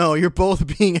No, you're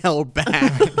both being held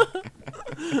back.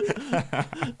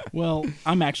 Well,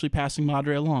 I'm actually passing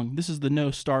Madre along. This is the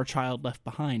No Star Child Left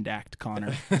Behind act,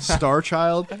 Connor. Star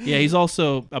Child? Yeah, he's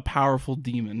also a powerful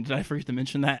demon. Did I forget to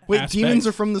mention that? Wait, aspect? demons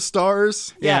are from the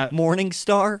stars? Yeah. Morning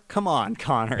Star? Come on,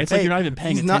 Connor. It's like you're not even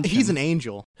paying attention. He's an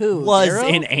angel. Who? was Zero?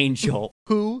 an angel.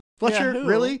 Who? Fletcher? Yeah, who?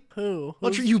 Really? Who?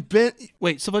 Fletcher, Who's- you've been...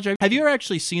 Wait, so Fletcher, have you ever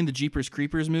actually seen the Jeepers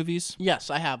Creepers movies?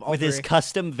 Yes, I have. All With his three.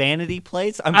 custom vanity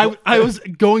plates? I was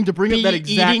going to bring up that Bee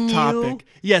exact eating topic.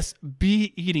 you? Yes,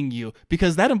 be eating you.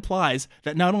 Because that implies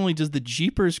that not only does the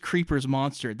Jeepers Creepers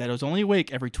monster that is only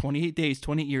awake every 28 days,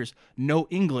 28 years, know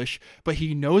English, but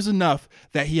he knows enough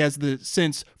that he has the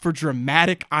sense for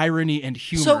dramatic irony and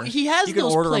humor. So he has You can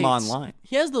those order plates. them online.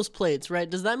 He has those plates, right?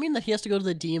 Does that mean that he has to go to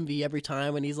the DMV every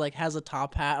time and he's like has a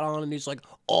top hat on and he's like,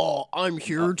 "Oh, I'm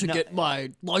here to no. get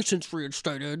my license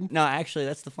reinstated." No, actually,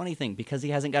 that's the funny thing. Because he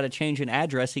hasn't got to change an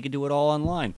address, he could do it all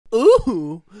online.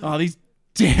 Ooh. Oh, these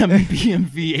damn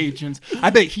BMV agents. I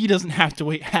bet he doesn't have to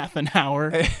wait half an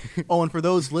hour. Oh, and for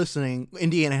those listening,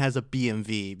 Indiana has a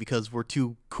BMV because we're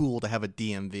too cool to have a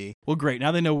DMV. Well, great.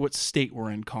 Now they know what state we're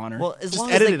in, Connor. Well, as Just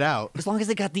long edit as it out. As long as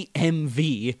they got the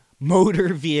MV,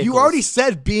 motor vehicle. You already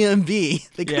said BMV.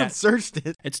 They could Yeah. have searched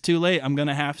it. It's too late. I'm going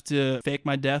to have to fake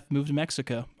my death, move to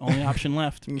Mexico. Only option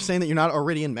left. You're saying that you're not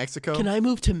already in Mexico? Can I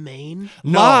move to Maine?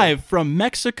 No. Live from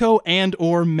Mexico and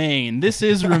or Maine. This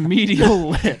is Remedial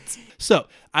Lit. So,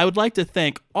 I would like to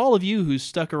thank all of you who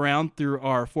stuck around through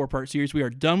our 4-part series. We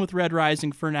are done with Red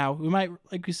Rising for now. We might,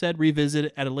 like we said, revisit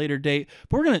it at a later date,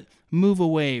 but we're going to move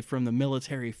away from the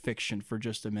military fiction for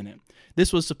just a minute.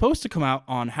 This was supposed to come out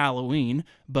on Halloween,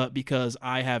 but because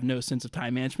I have no sense of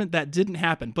time management, that didn't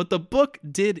happen. But the book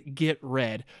did get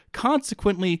read.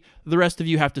 Consequently, the rest of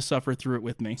you have to suffer through it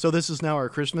with me. So this is now our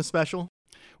Christmas special?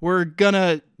 We're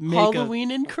gonna make Halloween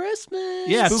and Christmas.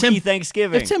 Yeah, Spooky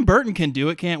Thanksgiving. If Tim Burton can do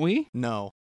it, can't we? No.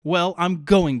 Well, I'm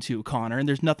going to, Connor, and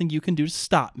there's nothing you can do to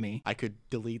stop me. I could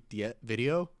delete the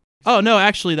video? Oh, no,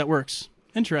 actually, that works.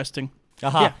 Interesting.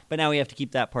 Aha, Yeah. but now we have to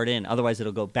keep that part in. Otherwise,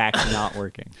 it'll go back to not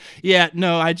working. Yeah,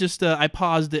 no, I just, I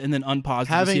paused it and then unpaused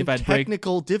it to see Having if I'd break.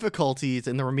 technical difficulties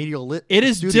in the Remedial Lit It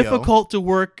is studio. difficult to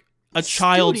work a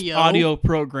child's Studio. audio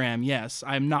program, yes,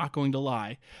 I'm not going to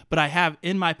lie. But I have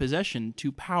in my possession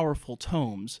 2 powerful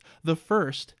tomes. The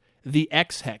first, The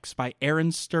X-Hex by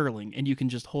Aaron Sterling, and you can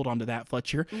just hold on to that,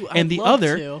 Fletcher. Ooh, and I'd the love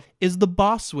other to. is The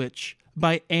Boss Switch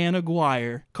by Ann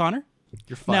Aguirre. Connor?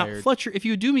 You're Now, fired. Fletcher, if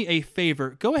you do me a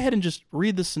favor, go ahead and just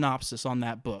read the synopsis on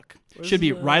that book. Should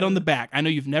be right on the back. I know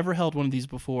you've never held one of these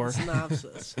before.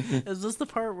 Synopsis. Is this the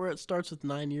part where it starts with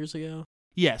 9 years ago?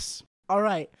 Yes. All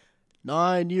right.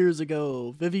 9 years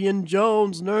ago, Vivian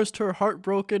Jones nursed her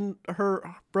broken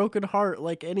heart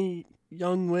like any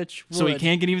young witch would. So we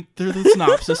can't get even through the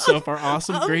synopsis so far.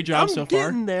 Awesome. Great job I'm so far.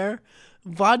 getting there.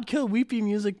 Vodka, weepy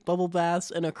music, bubble baths,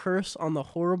 and a curse on the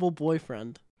horrible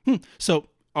boyfriend. So,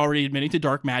 already admitting to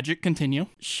dark magic. Continue.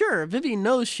 Sure, Vivi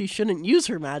knows she shouldn't use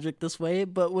her magic this way,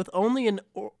 but with only an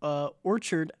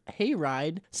orchard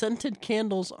hayride, scented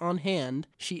candles on hand,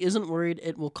 she isn't worried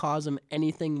it will cause him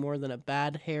anything more than a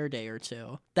bad hair day or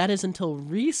two. That is until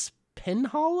Reese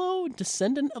Penhollow,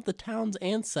 descendant of the town's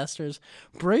ancestors,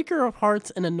 breaker of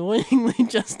hearts and annoyingly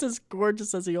just as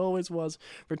gorgeous as he always was,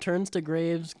 returns to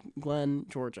Graves Glen,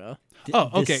 Georgia. Oh,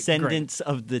 okay, Descendants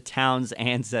of the town's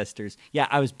ancestors. Yeah,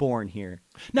 I was born here.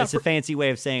 Now, That's a fancy way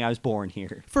of saying I was born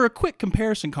here. For a quick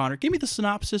comparison, Connor, give me the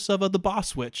synopsis of The Boss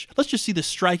Switch. Let's just see the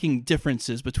striking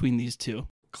differences between these two.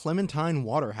 Clementine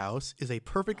Waterhouse is a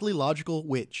perfectly logical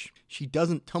witch. She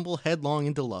doesn't tumble headlong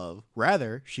into love.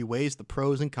 Rather, she weighs the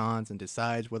pros and cons and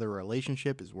decides whether a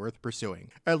relationship is worth pursuing.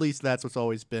 At least that's what's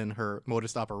always been her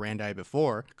modus operandi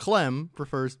before. Clem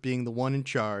prefers being the one in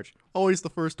charge, always the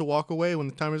first to walk away when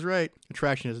the time is right.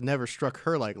 Attraction has never struck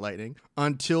her like lightning,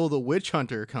 until the witch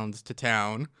hunter comes to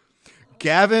town.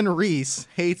 Gavin Reese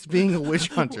hates being a witch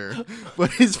hunter,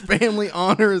 but his family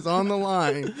honor is on the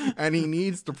line, and he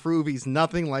needs to prove he's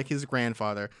nothing like his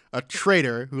grandfather, a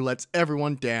traitor who lets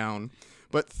everyone down.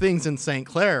 But things in St.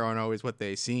 Clair aren't always what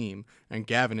they seem, and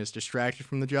Gavin is distracted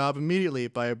from the job immediately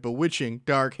by a bewitching,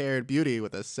 dark-haired beauty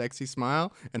with a sexy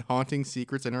smile and haunting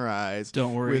secrets in her eyes.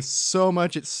 Don't worry. With so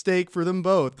much at stake for them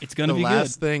both, It's gonna the be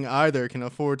last good. thing either can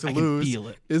afford to I can lose feel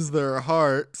it. is their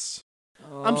hearts.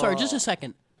 I'm sorry, just a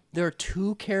second. There are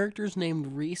 2 characters named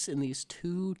Reese in these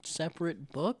 2 separate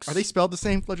books. Are they spelled the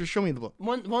same? Fletcher, show me the book.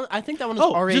 One, I think that one is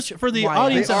Oh, R-H-Y-S. just for the They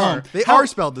audience at are. home. They How- are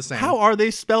spelled the same. How are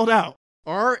they spelled out?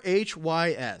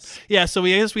 R-H-Y-S. Yeah, so I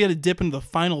guess we had to dip into the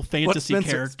Final Fantasy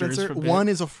characters. Spencer, for a bit. one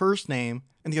is a first name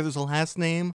and the other's a last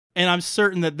name. And I'm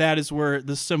certain that is where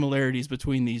the similarities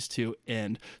between these two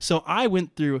end. So I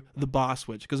went through The Boss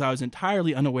Witch because I was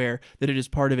entirely unaware that it is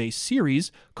part of a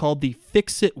series called the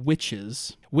Fix-It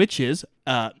Witches, which is,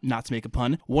 not to make a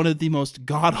pun, one of the most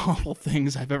god-awful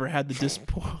things I've ever had the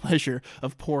displeasure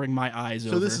of pouring my eyes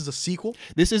over. So this is a sequel?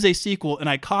 This is a sequel, and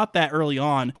I caught that early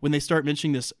on when they start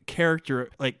mentioning this character,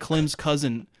 like Clem's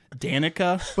cousin,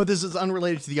 Danica. But this is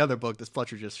unrelated to the other book that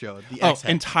Fletcher just showed. The Oh,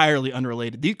 X-Head. entirely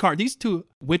unrelated. These two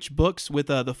witch books with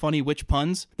the funny witch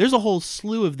puns, there's a whole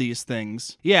slew of these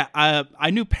things. Yeah, I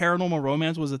knew paranormal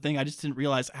romance was a thing. I just didn't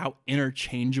realize how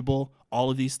interchangeable all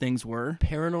of these things were.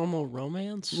 Paranormal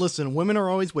romance? Listen, women are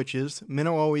always witches. Men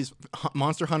are always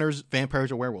monster hunters,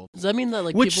 vampires, or werewolves. Does that mean that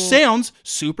like Which people... sounds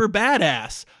super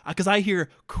badass. Because I hear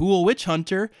cool witch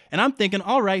hunter, and I'm thinking,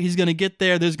 all right, he's going to get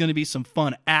there. There's going to be some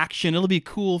fun action. It'll be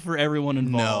cool for everyone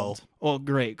involved. Oh,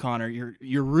 great, Connor.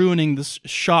 You're ruining the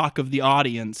shock of the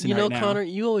audience. You know, right now. Connor,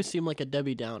 you always seem like a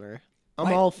Debbie Downer.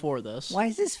 I'm all for this. Why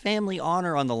is this family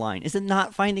honor on the line? Is it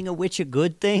not finding a witch a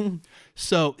good thing?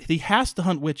 So he has to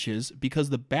hunt witches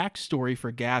because the backstory for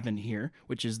Gavin here,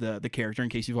 which is the character, in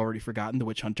case you've already forgotten, the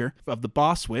witch hunter of the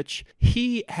boss witch,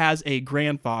 he has a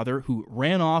grandfather who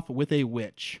ran off with a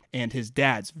witch, and his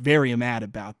dad's very mad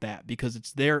about that because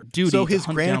it's their duty So to his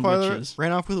hunt down grandfather witches.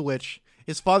 ran off with a witch.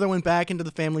 His father went back into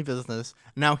the family business.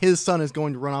 Now his son is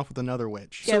going to run off with another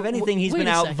witch. Yeah, if anything, he's wait been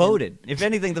a second. outvoted. If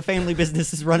anything, the family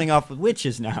business is running off with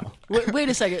witches now. Wait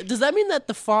a second. Does that mean that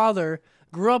the father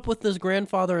grew up with his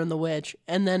grandfather and the witch,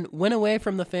 and then went away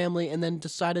from the family, and then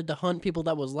decided to hunt people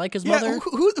that was like his Yeah, mother?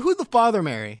 who's the father,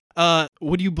 Mary?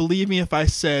 Would you believe me if I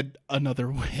said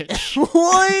another witch?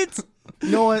 What? You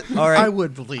know what? All right. I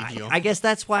would believe you. I guess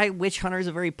that's why witch hunter is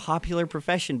a very popular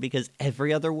profession, because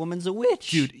every other woman's a witch.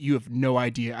 Dude, you have no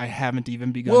idea. I haven't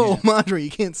even begun Whoa, yet. Madre,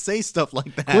 you can't say stuff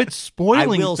like that. Quit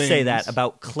spoiling I will say things. that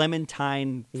about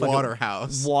Clementine fucking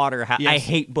Waterhouse. Waterhouse. I Yes.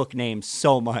 hate book names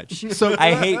so much. So-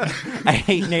 I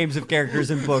hate names of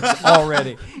characters in books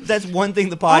already. That's one thing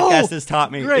the podcast has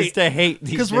taught me is to hate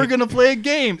these. Because we're names. going to play a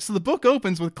game. So the book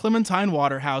opens with Clementine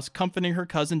Waterhouse comforting her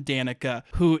cousin Danica,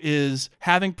 who is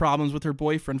having problems with her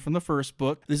boyfriend from the first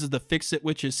book. This is the Fix It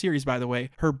Witches series, by the way.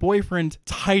 Her boyfriend,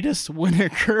 Titus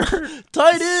Winokur.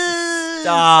 Titus!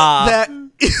 Stop. That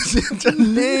isn't a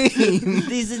name.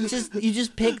 These are just you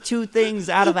just pick two things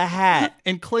out of a hat.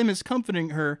 And Clem is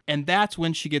comforting her, and that's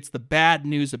when she gets the bad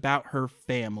news about her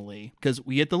family. Because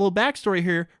we get the little backstory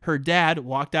here. Her dad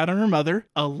walked out on her mother,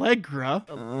 Allegra.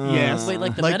 Yes. Wait,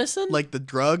 like the medicine? Like the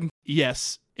drug?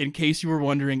 Yes. In case you were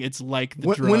wondering, it's like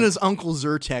the drug. When does Uncle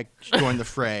Zyrtec join the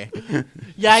fray?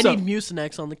 Yeah, I So- need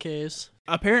Mucinex on the case.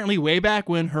 Apparently, way back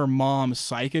when her mom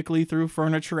psychically threw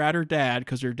furniture at her dad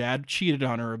because her dad cheated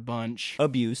on her a bunch.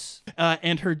 Abuse.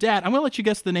 And her dad, I'm going to let you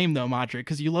guess the name though, Madre,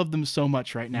 because you love them so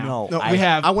much right now. No, No, we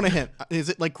have. I want a hint. Is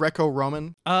it like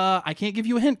Greco-Roman? I can't give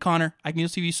you a hint, Connor. I can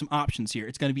just give you some options here.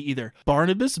 It's going to be either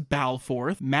Barnabas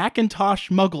Balfour, Macintosh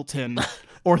Muggleton,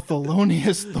 or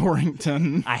Thelonious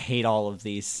Thorington. I hate all of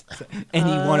these. Any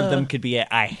one of them could be it.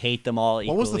 I hate them all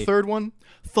equally. What was the third one?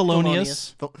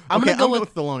 Thelonious. I'm Okay, gonna go I'm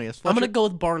with Thelonious. I'm gonna Fletcher? go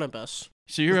with Barnabas.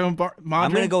 So you're on Madre?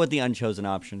 I'm going to go with the unchosen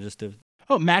option just to...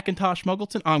 Oh, Macintosh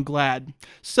Muggleton? I'm glad.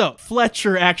 So,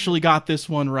 Fletcher actually got this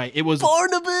one right. It was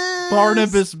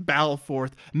Barnabas Balfour.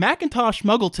 Macintosh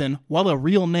Muggleton, while a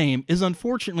real name, is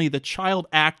unfortunately the child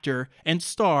actor and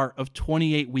star of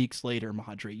 28 Weeks Later,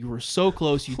 Madre. You were so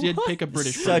close. You did pick a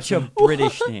British Such person. a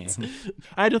British name.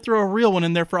 I had to throw a real one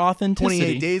in there for authenticity.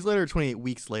 28 days later or 28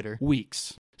 weeks later?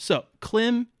 Weeks. So,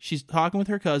 Clem, she's talking with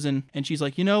her cousin, and she's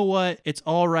like, you know what? It's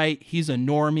all right. He's a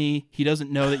normie. He doesn't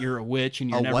know that you're a witch,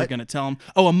 and you're A never what? going to tell him.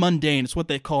 Oh, a mundane. It's what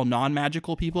they call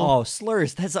non-magical people. Oh,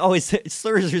 slurs. That's always...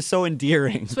 Slurs are so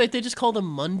endearing. So wait, they just call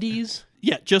them Mundies?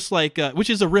 Yeah, just like, which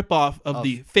is a ripoff of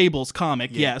the Fables comic,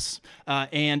 yes.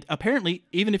 And apparently,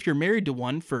 even if you're married to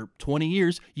one for 20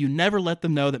 years, you never let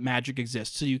them know that magic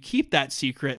exists. So you keep that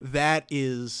secret. That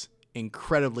is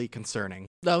incredibly concerning.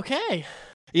 Okay.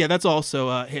 Yeah, that's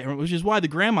also, which is why the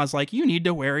grandma's like, you need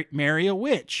to marry a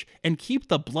witch and keep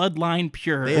the bloodline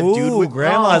pure. They have dude Ooh, wi-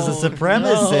 grandma's Oh, a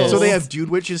supremacist. So they have dude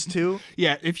witches too?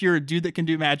 Yeah, if you're a dude that can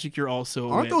do magic, you're also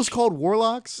a Aren't witch. those called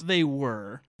warlocks? They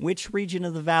were. Which region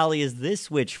of the valley is this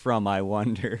witch from, I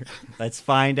wonder? Let's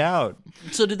find out.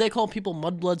 So did they call people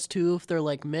mudbloods too if they're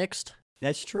like mixed?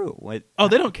 That's true. What? Oh,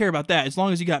 they don't care about that. As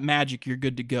long as you got magic, you're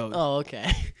good to go. Oh, okay.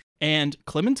 And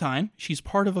Clementine, she's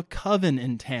part of a coven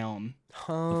in town.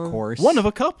 Of course. One of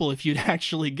a couple, if you'd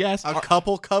actually guess. A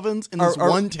couple covens in this are-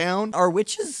 one town? Are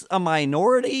witches a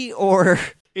minority or...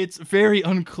 It's very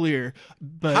unclear.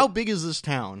 But How big is this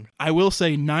town? I will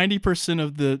say 90%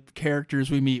 of the characters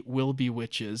we meet will be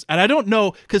witches. And I don't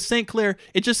know, because St. Clair,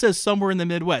 it just says somewhere in the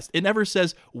Midwest. It never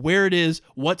says where it is,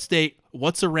 what state,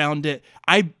 what's around it.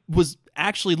 I was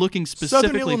actually looking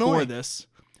specifically for this.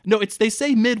 No, they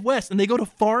say Midwest, and they go to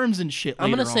farms and shit later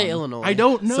I'm going to say on. Illinois. I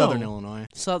don't know. Southern Illinois.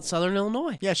 Southern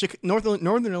Illinois. Yeah, Northern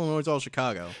Illinois is all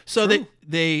Chicago. So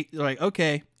they're like,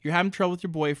 okay, you're having trouble with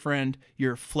your boyfriend.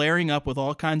 You're flaring up with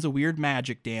all kinds of weird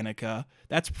magic, Danica.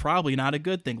 That's probably not a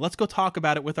good thing. Let's go talk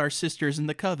about it with our sisters in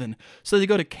the coven. So they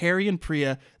go to Carrie and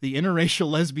Priya, the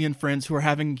interracial lesbian friends who are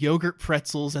having yogurt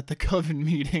pretzels at the coven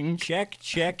meeting. Check,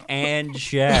 and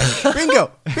check.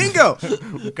 Bingo!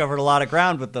 We've covered a lot of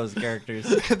ground with those characters.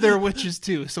 They're witches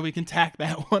too, so we can tack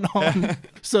that one on.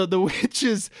 So the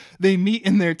witches, they meet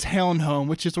in their townhome,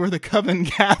 which is where the coven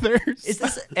gathers. Is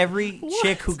this every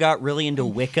chick who got really into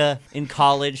Wicca in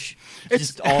college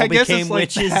just all I guess became it's like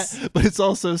witches? that, but it's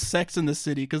also Sex in the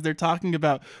City, because they're talking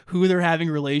about who they're having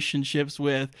relationships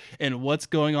with and what's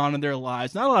going on in their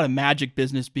lives. Not a lot of magic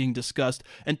business being discussed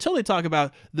until they talk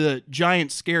about the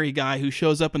giant scary guy who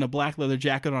shows up in a black leather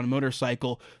jacket on a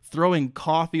motorcycle throwing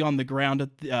coffee on the ground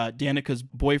at Danica's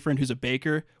boyfriend, who's a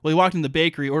baker. Well, he walked in the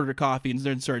bakery, ordered a coffee, and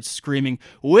then started screaming,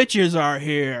 "Witches are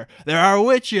here! There are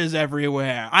witches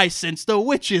everywhere! I sense the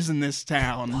witches in this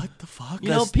town!" What the fuck?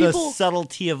 The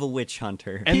subtlety of a witch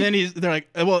hunter. And then they're like,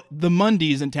 well, the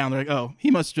Mundys in town, they're like, oh, he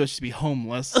must just be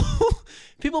homeless.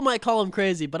 People might call him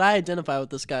crazy, but I identify with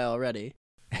this guy already.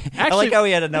 I like how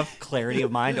he had enough clarity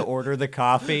of mind to order the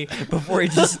coffee before he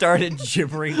just started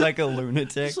gibbering like a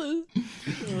lunatic.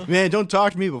 Man, don't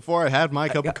talk to me before I had my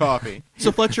cup of coffee.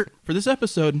 So, Fletcher, for this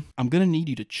episode, I'm going to need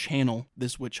you to channel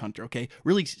this witch hunter, okay?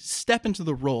 Really step into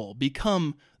the role.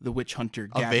 Become the witch hunter,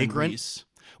 Gavin vagrant? Reese.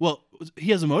 Well,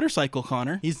 he has a motorcycle,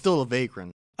 Connor. He's still a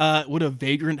vagrant. Would a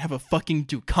vagrant have a fucking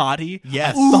Ducati?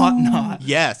 Yes. I thought not.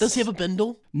 Yes. Does he have a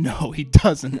bindle? No, he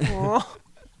doesn't. Aw.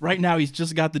 Right now, he's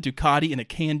just got the Ducati and a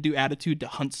can-do attitude to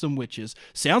hunt some witches.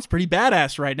 Sounds pretty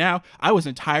badass right now. I was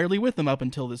entirely with him up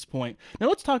until this point. Now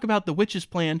let's talk about the witch's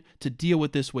plan to deal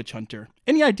with this witch hunter.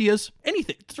 Any ideas?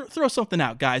 Anything? Throw something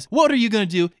out, guys. What are you going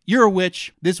to do? You're a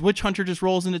witch. This witch hunter just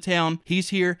rolls into town. He's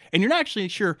here. And you're not actually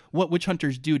sure what witch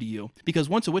hunters do to you. Because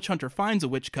once a witch hunter finds a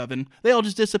witch coven, they all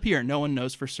just disappear. No one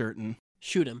knows for certain.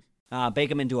 Shoot him.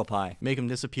 Bake him into a pie. Make him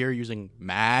disappear using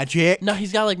magic. No,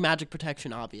 he's got like magic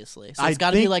protection, obviously. So it's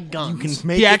got to be like guns. You can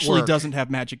make He it actually work. doesn't have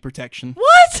magic protection.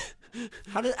 What?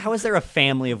 How is there a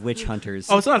family of witch hunters?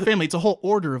 Oh, it's not a family. It's a whole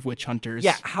order of witch hunters.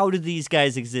 Yeah, how do these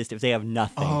guys exist if they have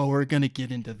nothing? Oh, we're going to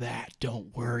get into that.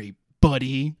 Don't worry,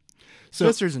 buddy. So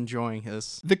Sister's enjoying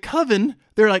this. the coven,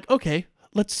 they're like, okay,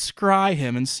 let's scry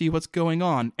him and see what's going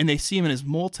on. And they see him in his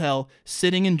motel,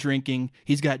 sitting and drinking.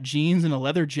 He's got jeans and a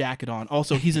leather jacket on.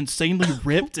 Also, he's insanely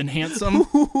ripped and handsome.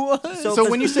 So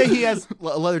when you say he has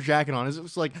a leather jacket on, is it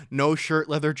just like no shirt,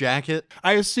 leather jacket?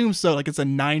 I assume so, like it's a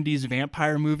 90s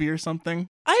vampire movie or something.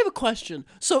 I have a question.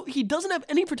 So he doesn't have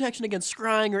any protection against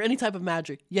scrying or any type of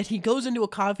magic, yet he goes into a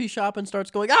coffee shop and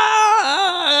starts going,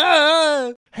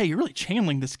 ah! Hey, you're really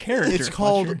channeling this character. It's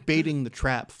called Fletcher. baiting the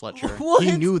trap, Fletcher. What?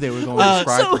 He knew they were going to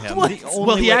scry so for him. what?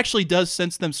 Well, he actually does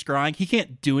sense them scrying. He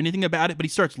can't do anything about it, but he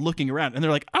starts looking around. And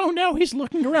they're like, oh no, he's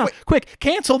looking around. Quick,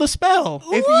 cancel the spell.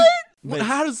 If What?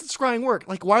 How does the scrying work?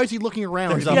 Like, why is he looking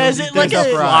around? There's Yeah, is it like a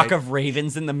a- flock of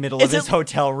ravens in the middle of his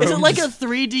hotel room. Is it like a just-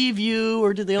 3D view,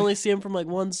 or do they only see him from like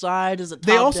one side? Is it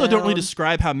They top also don't really down?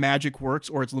 describe how magic works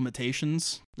or its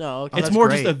limitations. No, okay. It's that's more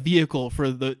great. just a vehicle for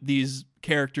these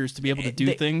characters to be able to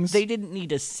do things. They didn't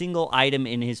need a single item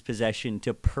in his possession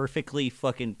to perfectly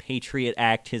fucking Patriot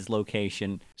Act his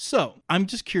location. So, I'm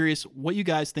just curious what you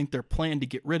guys think their plan to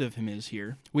get rid of him is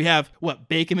here. We have,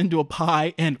 bake him into a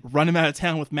pie and run him out of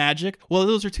town with magic? Well,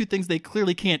 those are two things they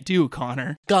clearly can't do,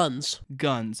 Connor. Guns.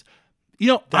 Guns. You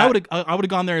know, I would have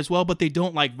gone there as well, but they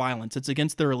don't like violence. It's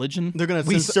against their religion. They're gonna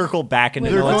We send, circle back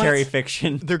into They're going- military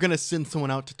fiction. they're gonna send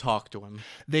someone out to talk to him.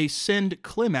 They send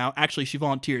Clem out. Actually, she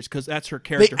volunteers because that's her They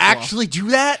character flaw. actually do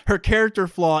that? Her character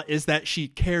flaw is that she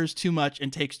cares too much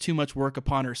and takes too much work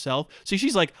upon herself. So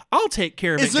she's like, I'll take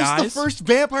care of Is it, this guys. the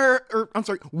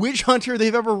first witch hunter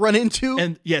they've ever run into?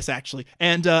 And yes, actually.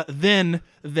 And then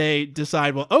they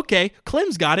decide, well, okay,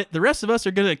 Clem's got it. The rest of us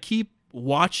are going to keep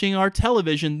watching our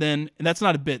television then. And that's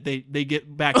not a bit. They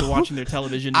get back to watching their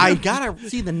television. I gotta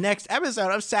see the next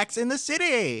episode of Sex in the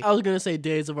City. I was gonna say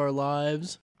Days of Our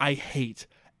Lives. I hate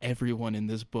everyone in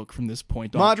this book from this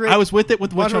point on. Madre- I was with it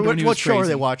with Witch What Hunter when he was show are crazy.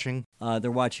 they watching?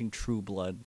 They're watching True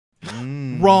Blood.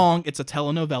 Wrong. It's a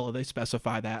telenovela. They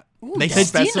specify that. They Destino.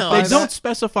 specify They that? don't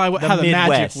specify how the magic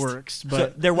Midwest. works, So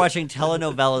but they're watching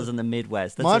telenovelas in the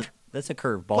Midwest. That's That's a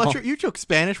curveball. Fletcher, you took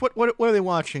Spanish. What are they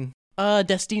watching?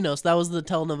 Destinos. That was the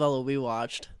telenovela we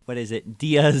watched. What is it?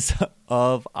 Dias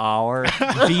of our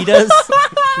Vidas?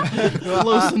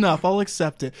 Close enough. I'll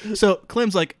accept it. So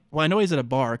Clem's like, well, I know he's at a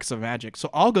bar because of magic, so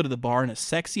I'll go to the bar in a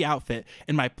sexy outfit,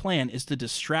 and my plan is to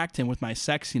distract him with my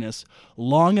sexiness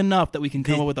long enough that we can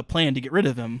come up with a plan to get rid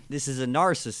of him. This is a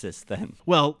narcissist, then.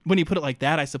 Well, when you put it like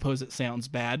that, I suppose it sounds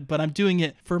bad, but I'm doing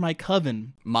it for my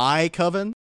coven. My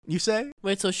coven, you say?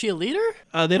 Wait, so is she a leader?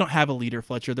 They don't have a leader,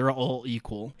 Fletcher. They're all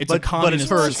equal. It's But a it's communist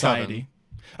her society. coven.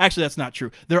 Actually, that's not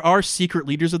true. There are secret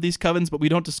leaders of these covens, but we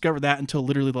don't discover that until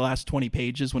literally the last 20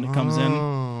 pages when it comes in.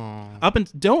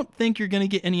 Don't think you're going to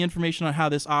get any information on how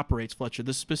this operates, Fletcher.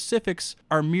 The specifics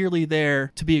are merely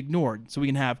there to be ignored, so we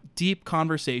can have deep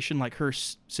conversation like her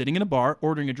sitting in a bar,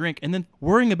 ordering a drink, and then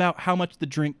worrying about how much the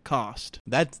drink cost.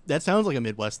 That sounds like a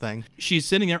Midwest thing. She's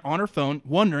sitting there on her phone,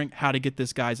 wondering how to get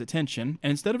this guy's attention,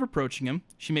 and instead of approaching him,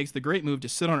 she makes the great move to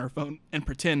sit on her phone and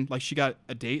pretend like she got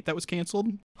a date that was canceled.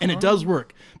 And it does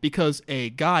work, because a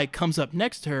guy comes up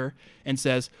next to her and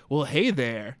says, well, hey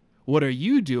there, what are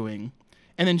you doing?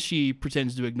 And then she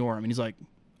pretends to ignore him, and he's like,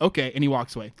 okay, and he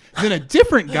walks away. Then a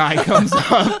different guy comes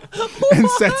up and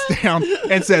sits down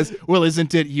and says, well,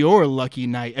 isn't it your lucky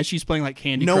night? As she's playing like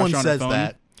Candy No Crush one on says her phone.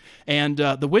 that. And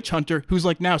the witch hunter, who's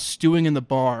like now stewing in the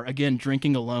bar, again,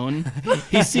 drinking alone,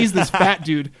 he sees this fat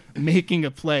dude making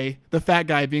a play. The fat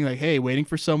guy being like, hey, waiting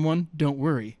for someone? Don't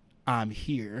worry, I'm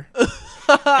here.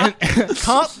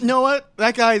 You know what?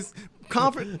 That guy's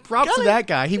props to that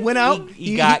guy. He went out.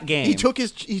 He got game. He took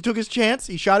his chance.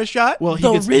 He shot his shot. Well, The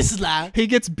Rizla. he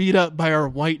gets beat up by our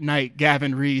white knight,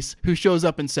 Gavin Reese, who shows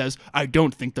up and says, I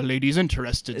don't think the lady's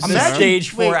interested, sir." Imagine- Stage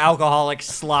 4 Wait. alcoholic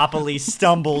sloppily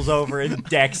stumbles over and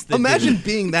decks the Imagine dude.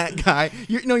 being that guy.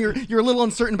 You're a little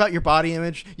uncertain about your body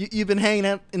image. You've been hanging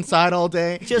out inside all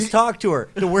day. Just talk to her.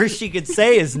 The worst she could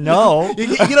say is no.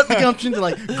 You get up the gumption to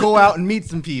like go out and meet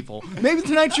some people. Maybe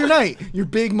tonight's your night. Your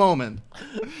big moment.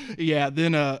 Yeah,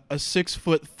 then a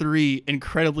 6'3",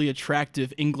 incredibly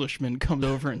attractive Englishman comes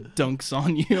over and dunks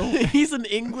on you. He's an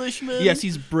Englishman? Yes,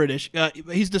 he's British.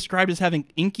 He's described as having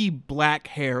inky black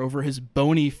hair over his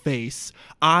bony face,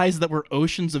 eyes that were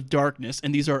oceans of darkness,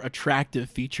 and these are attractive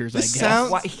features, I This guess.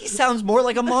 sounds- Why, he sounds more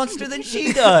like a monster than she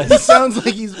He does. sounds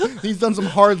like he's done some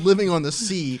hard living on the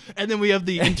sea. And then we have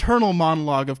the internal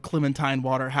monologue of Clementine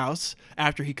Waterhouse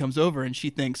after he comes over, and she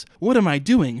thinks, what am I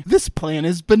doing? This plan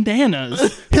is bananas.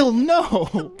 He'll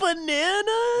know.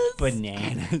 Bananas?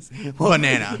 Bananas.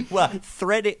 Banana. Well,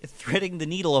 threading the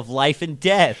needle of life and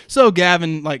death. So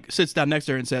Gavin sits down next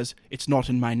to her and says, it's not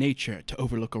in my nature to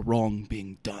overlook a wrong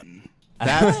being done.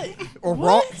 That's or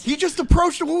wrong. He just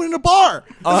approached a woman in a bar.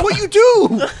 That's what you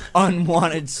do.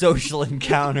 Unwanted social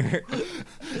encounter.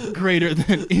 Greater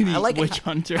than any I like witch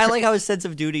hunter. I like how his sense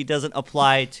of duty doesn't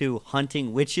apply to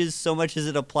hunting witches so much as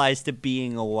it applies to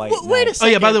being a white Wait a knight. second.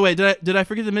 Oh yeah, by the way, did I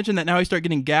forget to mention that now we start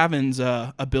getting Gavin's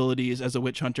abilities as a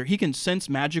witch hunter? He can sense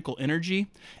magical energy,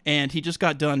 and he just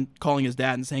got done calling his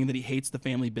dad and saying that he hates the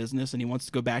family business and he wants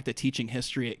to go back to teaching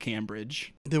history at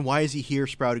Cambridge. Then why is he here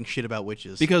sprouting shit about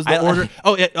witches? Because the order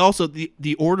also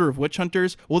the order of witch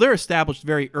hunters, well, they're established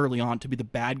very early on to be the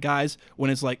bad guys when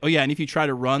it's like, oh yeah, and if you try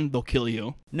to run, they'll kill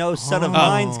you. No son of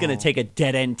mine's gonna take a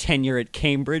dead-end tenure at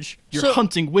Cambridge. You're So-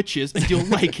 hunting witches and you'll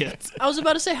like it. I was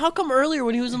about to say, how come earlier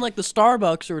when he was in like the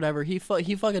Starbucks or whatever, he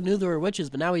fucking knew there were witches,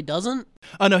 but now he doesn't?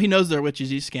 Oh no, he knows they're witches,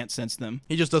 he just can't sense them.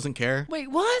 he just doesn't care. Wait,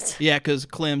 what? Yeah, because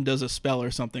Clem does a spell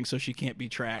or something, so she can't be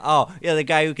tracked. Oh, yeah, the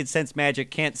guy who can sense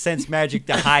magic can't sense magic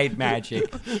to hide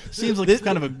magic. Seems like it's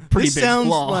kind of a pretty This big sounds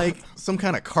flaw. like some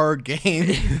kind of card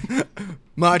game.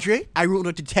 Madre, I roll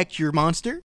to detect your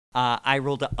monster, I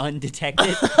rolled to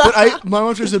undetected. but my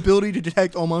monster's ability to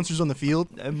detect all monsters on the field.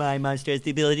 My monster has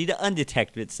the ability to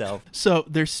undetect itself. So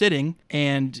they're sitting,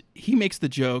 and he makes the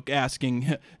joke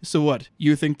asking, so what,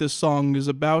 you think this song is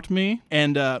about me?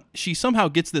 And she somehow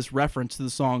gets this reference to the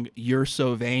song You're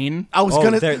So Vain. I was Oh,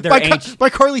 gonna they're by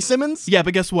Carly Simmons. Yeah,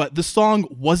 but guess what? The song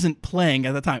wasn't playing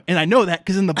at the time. And I know that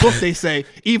because in the book they say,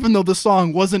 even though the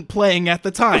song wasn't playing at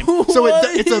the time. So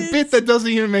it's a bit that doesn't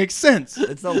even make sense.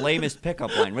 It's the lamest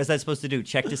pickup line. What's that supposed to do?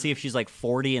 Check to see if she's like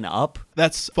 40 and up?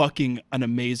 That's fucking an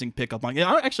amazing pickup line.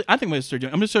 I think I'm going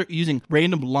to start using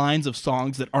random lines of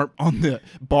songs that aren't on the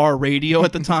bar radio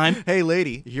at the time. Hey,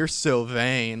 lady, you're so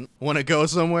vain. Want to go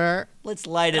somewhere? Let's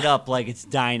light it up like it's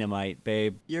dynamite,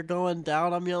 babe. You're going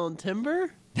down, I'm yelling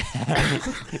timber?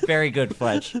 Very good,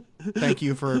 Fletch. Thank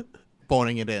you for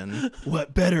boning it in.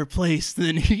 What better place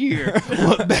than here?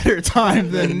 What better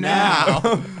time than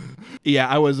now? Yeah,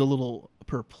 I was a little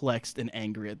perplexed and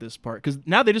angry at this part because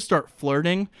now they just start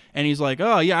flirting and he's like,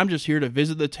 oh yeah, I'm just here to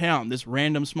visit the town, this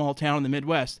random small town in the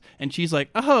Midwest. And she's like,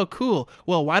 oh cool,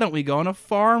 well why don't we go on a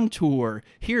farm tour,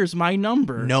 here's my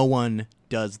number. No one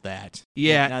does that.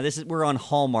 Yeah. Now we're on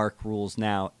Hallmark rules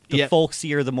now. The Yep.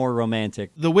 folksier, the more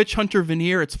romantic. The witch hunter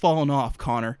veneer, it's fallen off,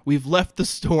 Connor. We've left the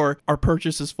store. Our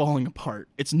purchase is falling apart.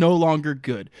 It's no longer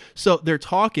good. So they're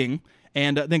talking,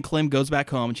 and then Clem goes back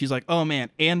home, and she's like, oh,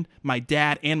 man, and my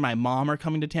dad and my mom are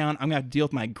coming to town. I'm going to have to deal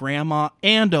with my grandma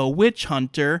and a witch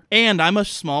hunter, and I'm a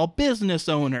small business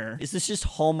owner. Is this just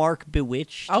Hallmark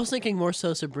Bewitched? I was thinking more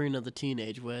so Sabrina the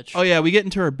Teenage Witch. Oh, yeah, we get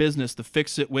into her business, the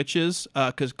Fix-It Witches,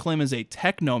 because Clem is a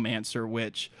technomancer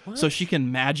witch, so she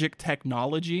can magic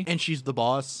technology. And she's the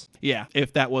boss. Yeah,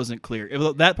 if that wasn't clear.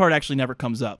 That part actually never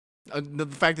comes up. The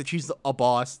fact that she's a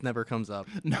boss never comes up.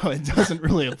 No, it doesn't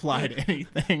really apply to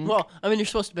anything. Well, I mean, you're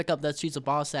supposed to pick up that she's a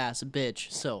boss-ass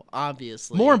bitch, so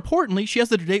obviously. More importantly, she has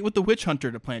the date with the witch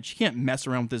hunter to plan. She can't mess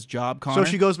around with this job, Connor.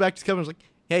 So she goes back to Kevin and is like,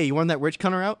 hey, you want that witch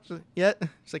hunter out yet?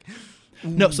 She's like,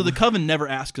 No, so the Coven never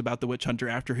asks about the witch hunter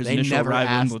after his they initial never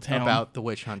arrival asked in the town. about the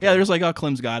witch hunter. Yeah, there's like, oh,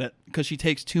 Clem's got it, because she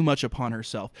takes too much upon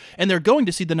herself. And they're going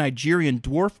to see the Nigerian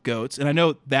dwarf goats, and I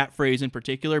know that phrase in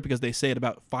particular because they say it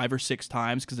about 5 or 6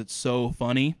 times because it's so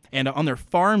funny. And on their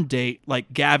farm date,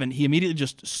 like Gavin, he immediately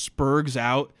just spurgs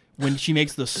out when she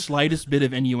makes the slightest bit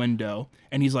of innuendo.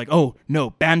 And he's like, oh, no,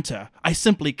 banter. I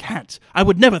simply can't. I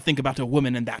would never think about a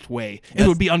woman in that way. It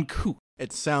would be uncouth.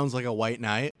 It sounds like a white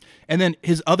knight. And then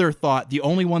his other thought, the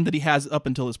only one that he has up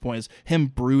until this point, is him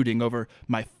brooding over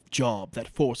my job that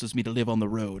forces me to live on the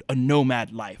road, a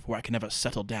nomad life where I can never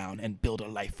settle down and build a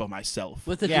life for myself.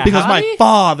 With the Because my Ducati?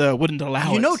 father wouldn't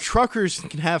allow it. You know truckers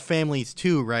can have families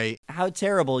too, right? How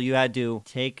terrible you had to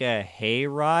take a hay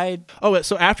ride? Oh,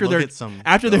 so after Look their at some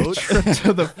their goats. trip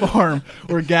to the farm,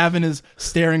 where Gavin is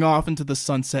staring off into the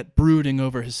sunset, brooding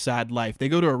over his sad life, they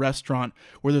go to a restaurant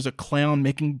where there's a clown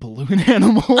making balloon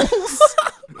animals.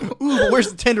 Ooh, but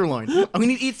where's the tenderloin? I'm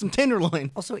going to eat some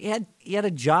tenderloin. Also, he had a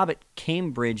job at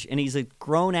Cambridge, and he's a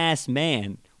grown-ass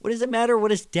man. What does it matter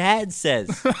what his dad says?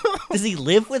 Does he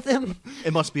live with him?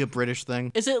 It must be a British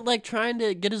thing. Is it like trying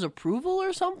to get his approval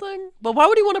or something? But why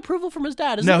would he want approval from his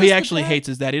dad? Isn't No, this he the actually dad? hates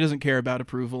his dad. He doesn't care about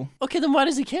approval. Okay, then why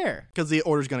does he care? Because the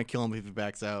order's going to kill him if he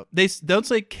backs out. They don't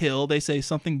say kill. They say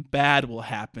something bad will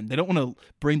happen. They don't want to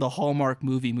bring the Hallmark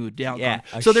movie mood down. Yeah,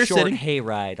 a so they're short sitting. hay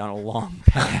ride on a long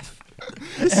path.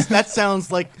 That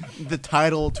sounds like the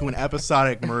title to an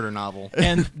episodic murder novel.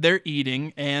 And they're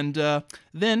eating, and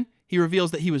then he reveals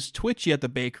that he was twitchy at the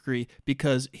bakery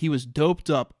because he was doped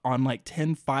up on like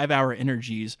 10 5-hour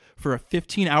energies for a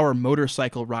 15-hour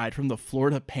motorcycle ride from the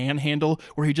Florida Panhandle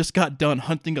where he just got done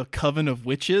hunting a coven of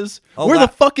witches. Oh, Where wow.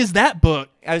 the fuck is that book?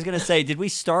 I was going to say, did we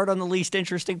start on the least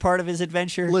interesting part of his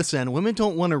adventure? Listen, women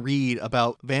don't want to read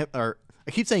about I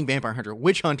keep saying vampire hunter,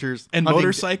 witch hunters And hunting-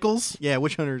 motorcycles? Yeah,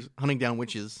 witch hunters hunting down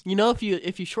witches. You know, if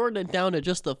you shorten it down to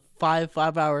just the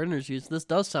 5-hour energies, this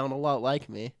does sound a lot like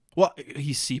me. Well,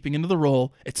 he's seeping into the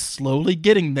role. It's slowly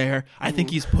getting there. I think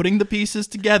he's putting the pieces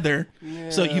together.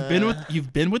 So you've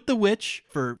been with the witch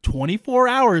for 24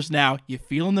 hours now. You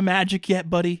feeling the magic yet,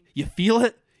 buddy? You feel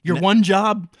it? Your one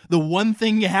job, the one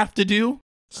thing you have to do?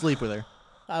 Sleep with her.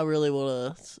 I really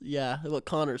want to, yeah, what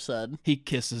Connor said. He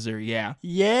kisses her, yeah.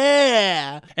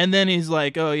 Yeah! And then he's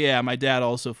like, oh yeah, my dad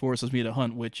also forces me to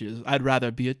hunt witches. I'd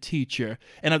rather be a teacher.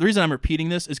 And the reason I'm repeating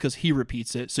this is because he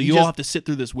repeats it. So you all have to sit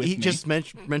through this with He me. just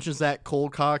mentions that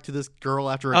cold cock to this girl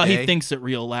after a Oh, day. he thinks it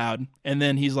real loud. And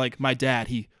then he's like, my dad,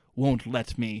 he won't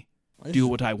let me do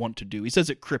what I want to do. He says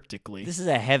it cryptically. This is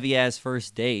a heavy-ass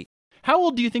first date. How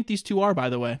old do you think these two are, by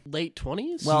the way? Late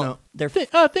 20s? Well, No. they're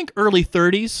I think early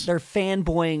 30s. they're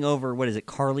fanboying over, what is it,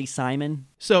 Carly Simon?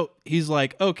 So he's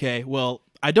like, okay, well,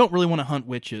 I don't really want to hunt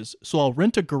witches, so I'll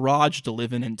rent a garage to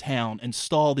live in town and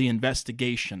stall the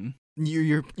investigation.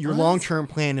 Your long-term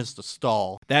plan is to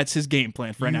stall. That's his game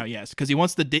plan for right now, yes, because he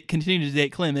wants to continue to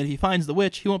date Clem, and if he finds the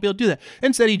witch, he won't be able to do that.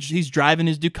 Instead, he's driving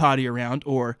his Ducati around,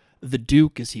 or the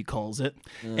Duke, as he calls it,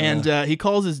 and he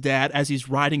calls his dad as he's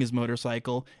riding his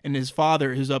motorcycle, and his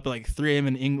father, who's up at like 3 a.m.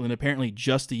 in England, apparently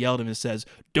just yelled at him and says,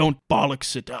 "Don't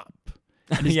bollocks it up."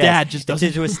 And his Yes, dad just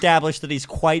doesn't. to establish that he's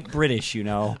quite British, you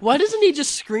know. Why doesn't he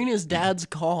just screen his dad's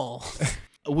call?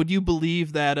 Would you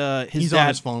believe that his He's on dad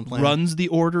his phone plan. runs the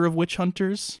Order of Witch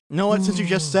Hunters? You know what? Since you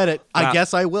just said it, I Wow.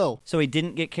 guess I will. So he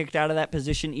didn't get kicked out of that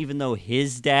position even though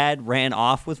his dad ran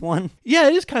off with one? Yeah,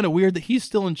 it is kind of weird that he's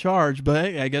still in charge, but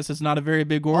I guess it's not a very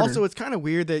big order. Also, it's kind of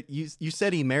weird that you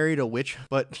said he married a witch,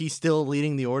 but he's still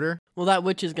leading the order. Well, that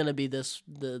witch is gonna be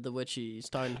the witch he's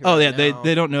talking to. Oh right yeah, now.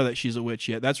 they don't know that she's a witch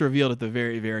yet. That's revealed at the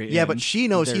very, very end. Yeah, but she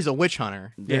knows There- he's a witch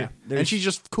hunter. Yeah. And she's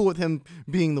just cool with him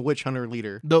being the witch hunter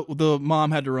leader. The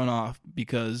mom had to run off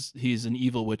because he's an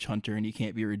evil witch hunter and he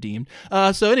can't be redeemed.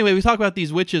 So anyway, we talk about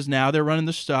these witches now. They're running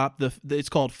the shop. It's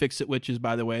called Fix It Witches,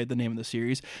 by the way, the name of the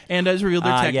series. And as revealed,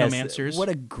 they're Yes, technomancers. what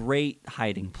a great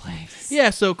hiding place. Yeah,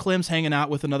 so Clem's hanging out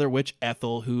with another witch,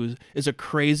 Ethel, who is a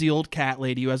crazy old cat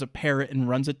lady who has a parrot and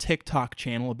runs a TikTok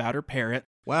channel about her parrot.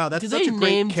 Wow, that's Do such they a great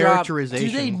name drop? characterization.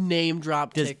 Do they name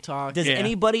drop TikTok? Does Yeah.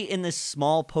 anybody in this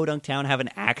small podunk town have an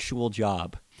actual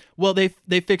job? Well, they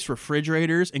fix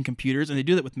refrigerators and computers, and they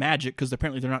do that with magic because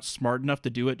apparently they're not smart enough to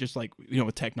do it just like,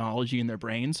 with technology in their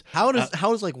brains. How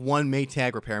does like one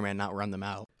Maytag repairman not run them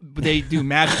out? But they do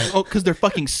magic. Oh, because they're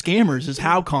fucking scammers is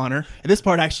how, Connor. And this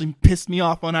part actually pissed me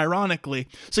off unironically.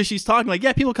 So she's talking like,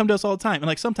 yeah, people come to us all the time. And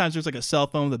like sometimes there's like a cell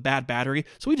phone with a bad battery.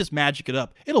 So we just magic it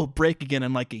up. It'll break again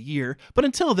in like a year. But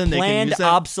until then, they can Planned use that.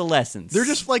 obsolescence. They're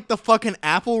just like the fucking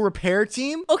Apple repair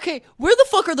team. Okay, where the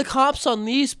fuck are the cops on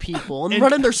these people and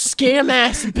running their scam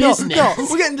ass business? No,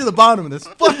 we're getting to the bottom of this.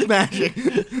 Fuck magic.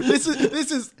 This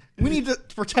is. We need to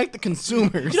protect the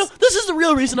consumers. This is the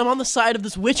real reason I'm on the side of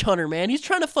this witch hunter, man. He's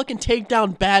trying to fucking take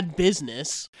down bad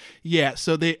business. Yeah,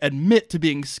 so they admit to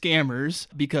being scammers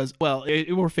because, well,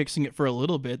 we're fixing it for a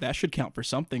little bit. That should count for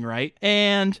something, right?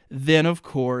 And then, of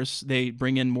course, they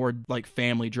bring in more, like,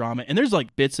 family drama. And there's,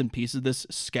 like, bits and pieces of this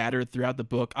scattered throughout the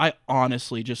book. I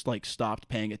honestly just, like, stopped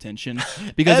paying attention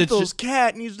because it's Ethel's just...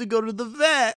 cat needs to go to the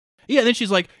vet. Yeah, then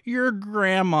she's like, your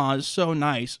grandma is so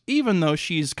nice, even though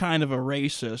she's kind of a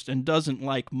racist and doesn't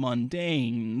like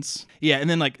mundanes. Yeah, and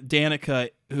then like Danica,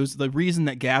 who's the reason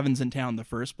that Gavin's in town in the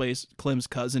first place, Clem's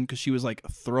cousin, because she was like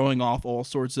throwing off all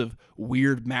sorts of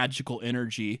weird magical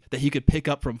energy that he could pick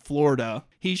up from Florida.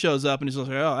 He shows up and he's like,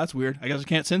 oh, that's weird. I guess I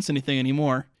can't sense anything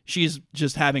anymore. She's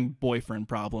just having boyfriend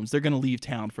problems. They're going to leave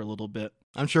town for a little bit.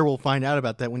 I'm sure we'll find out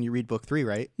about that when you read book 3,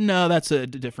 right? No, that's a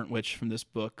different witch from this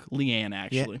book. Leanne,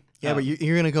 actually. Yeah, but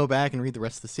you're going to go back and read the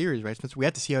rest of the series, right? Since we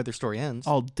have to see how their story ends.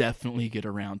 I'll definitely get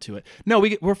around to it. No,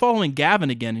 we're following Gavin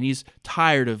again, and he's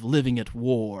tired of living at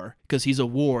war because he's a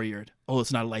warrior. Oh,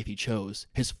 it's not a life he chose.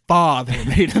 His father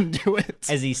made him do it.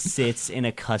 As he sits in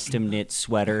a custom knit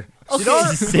sweater,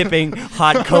 Okay. sipping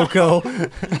hot cocoa.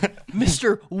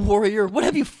 Mr. Warrior, what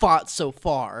have you fought so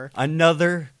far?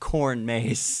 Another corn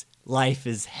maze. Life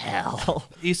is hell.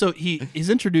 He's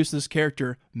introduced this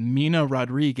character, Mina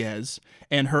Rodriguez,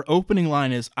 and her opening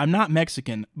line is, I'm not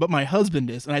Mexican, but my husband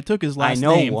is, and I took his last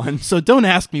know name. one. So don't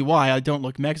ask me why I don't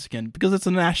look Mexican, because it's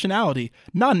a nationality,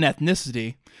 not an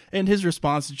ethnicity. And his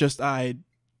response is just, I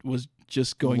was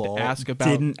just going Lol. to ask about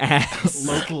Didn't ask.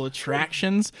 local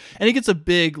attractions. And he gets a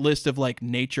big list of like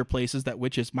nature places that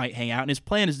witches might hang out. And his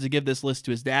plan is to give this list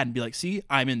to his dad and be like, see,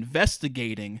 I'm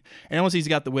investigating. And once he's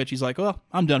got the witch, he's like, well,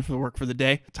 I'm done for the work for the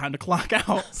day. Time to clock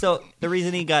out. So the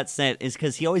reason he got sent is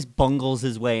because he always bungles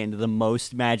his way into the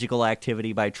most magical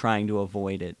activity by trying to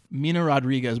avoid it. Mina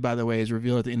Rodriguez, by the way, is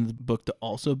revealed at the end of the book to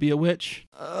also be a witch.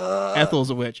 Ethel's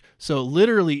a witch. So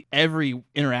literally every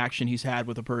interaction he's had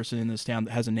with a person in this town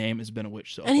that has a name has been a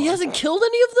witch so And he far. hasn't killed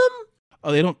any of them?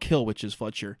 Oh, they don't kill witches,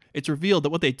 Fletcher. It's revealed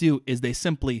that what they do is they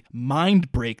simply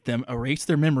mind break them, erase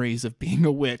their memories of being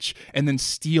a witch, and then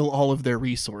steal all of their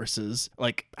resources,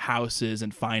 like houses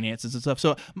and finances and stuff.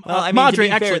 So, To Madre, be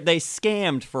fair, actually, they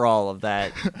scammed for all of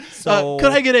that. So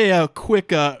could I get a quick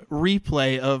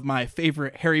replay of my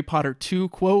favorite Harry Potter 2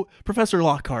 quote? Professor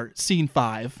Lockhart, scene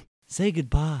 5. say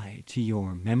goodbye to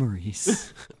your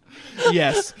memories.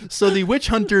 Yes. So the witch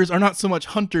hunters are not so much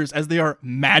hunters as they are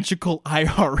magical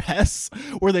IRS,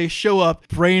 where they show up,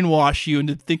 brainwash you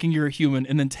into thinking you're a human,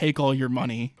 and then take all your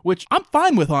money, which I'm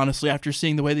fine with, honestly, after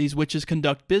seeing the way these witches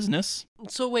conduct business.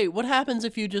 So wait, what happens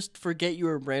if you just forget you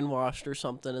were brainwashed or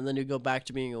something and then you go back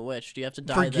to being a witch? Do you have to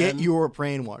die Forget then? you were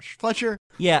brainwashed. Fletcher,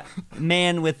 Yeah,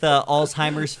 man with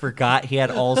Alzheimer's forgot he had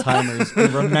Alzheimer's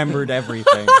and remembered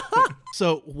everything.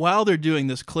 So while they're doing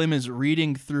this, Clem is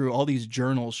reading through all these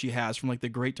journals she has from like the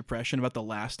Great Depression about the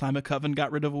last time a coven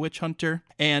got rid of a witch hunter.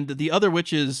 And the other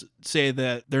witches say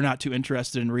that they're not too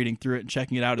interested in reading through it and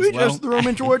checking it out we as well. just threw him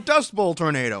into a Dust Bowl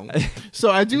tornado.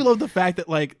 So I do love the fact that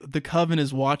like the coven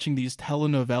is watching these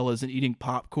telenovelas and eating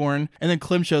popcorn, and then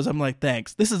Clem shows up. I'm like,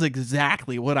 thanks. This is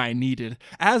exactly what I needed.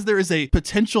 As there is a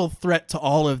potential threat to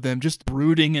all of them, just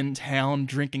brooding in town,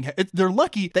 drinking. They're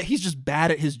lucky that he's just bad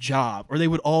at his job, or they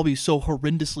would all be so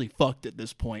horrendously fucked at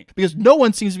this point. Because no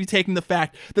one seems to be taking the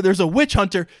fact that there's a witch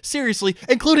hunter seriously,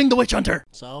 including the witch hunter.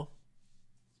 So?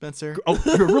 Spencer. Oh,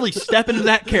 you're really stepping into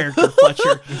that character,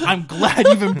 Fletcher. I'm glad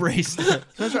you've embraced it.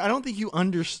 Spencer, I don't think you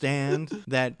understand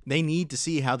that they need to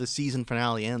see how the season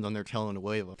finale ends on their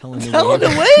telenovela.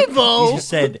 Telenuevo. You just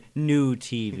said new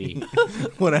TV.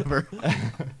 Whatever.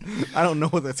 I don't know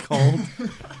what that's called.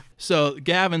 So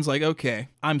Gavin's like, okay,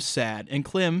 I'm sad. And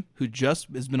Clem, who just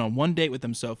has been on one date with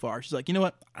him so far, she's like, you know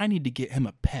what? I need to get him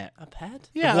a pet. A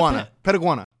pet? Yeah, Iguana. Pet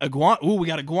iguana. Iguana. Ooh, we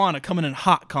got iguana coming in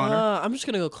hot, Connor. I'm just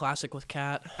gonna go classic with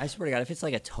cat. I swear to God, if it's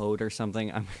like a toad or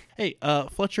something, I'm... Hey,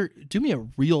 Fletcher, do me a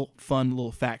real fun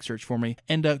little fact search for me.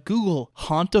 And Google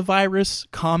hantavirus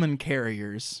common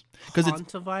carriers.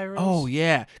 Hantavirus? Oh,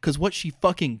 yeah. Because what she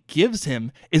fucking gives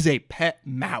him is a pet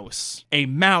mouse. A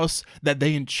mouse that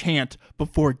they enchant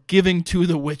before giving to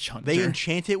the witch hunter. They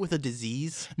enchant it with a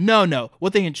disease? No.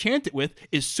 What they enchant it with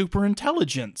is super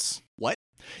intelligence. What?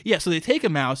 Yeah, so they take a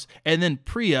mouse, and then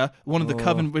Priya, one of the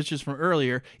coven witches from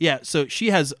earlier, so she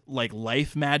has like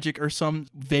life magic or some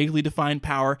vaguely defined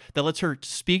power that lets her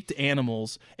speak to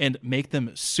animals and make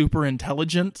them super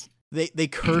intelligent. They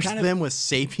curse them with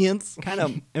sapience? Kind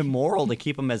of immoral to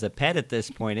keep him as a pet at this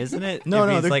point, isn't it? No,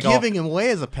 If he's they're like giving him away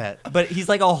as a pet. But he's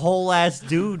like a whole ass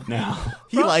dude now.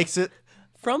 He likes it.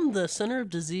 From the Center of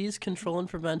Disease Control and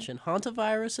Prevention,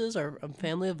 hantaviruses are a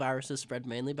family of viruses spread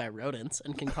mainly by rodents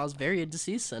and can cause various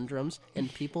disease syndromes in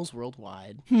peoples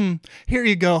worldwide. Here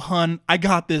you go, hun. I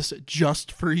got this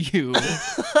just for you.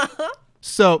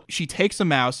 So she takes a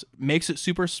mouse, makes it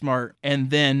super smart,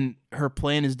 and then her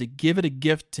plan is to give it a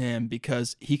gift to him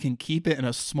because he can keep it in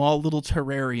a small little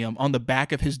terrarium on the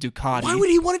back of his Ducati. Why would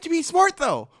he want it to be smart,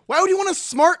 though? Why would he want a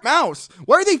smart mouse?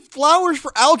 Why are they flowers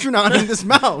for Algernon this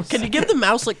mouse? Can you give the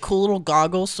mouse like cool little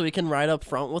goggles so he can ride up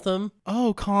front with him?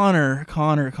 Oh, Connor.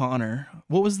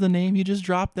 What was the name you just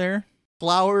dropped there?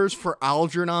 Flowers for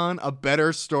Algernon, a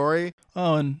better story?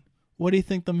 Oh, and what do you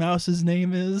think the mouse's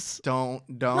name is? Don't.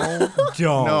 Don't.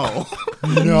 No.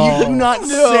 You do not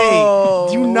say.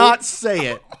 Do not say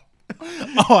it.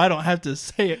 Oh, I don't have to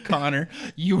say it, Connor.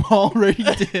 You already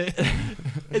did.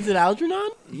 Is it Algernon?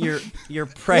 You're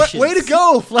precious. Way to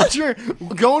go, Fletcher.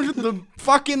 Going to the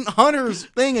fucking hunters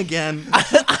thing again.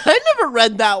 I never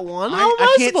read that one. How am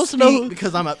I can't supposed to speak know?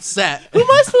 because I'm upset. Who am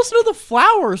I supposed to know the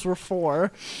flowers were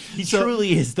for? He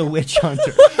truly is the witch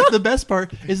hunter. The best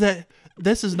part is that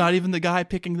this is not even the guy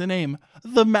picking the name.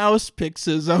 The mouse picks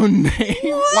his own name.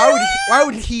 Why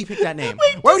would he pick that name?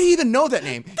 Why would he even know that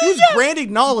name? He was granted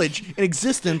knowledge in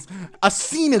existence a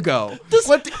scene ago.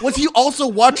 Was he also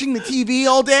watching the TV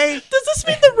all day? Does this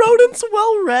mean the rodent's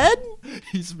well read?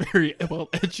 He's very well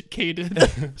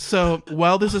educated. So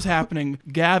while this is happening,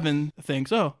 Gavin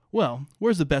thinks, oh, well,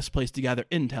 where's the best place to gather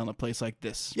in town, a place like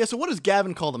this? Yeah, so what does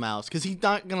Gavin call the mouse? Because he's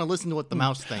not going to listen to what the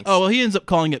mouse thinks. Oh, well, he ends up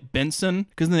calling it Benson,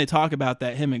 because then they talk about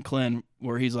that, him and Clem,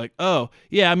 where he's like, oh,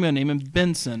 yeah, I'm going to name him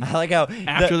Benson I like how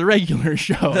after the regular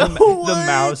show. the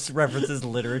mouse references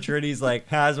literature, and he's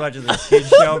like, I was watching this kid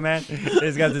show, man.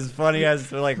 He's got this funny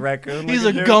ass like raccoon. He's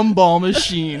a looking dude. gumball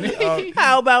machine.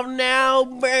 How about now,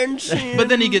 Benson? But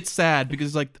then he gets sad because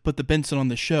he's like, but the Benson on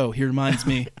the show, he reminds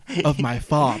me of my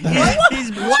father.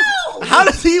 He's How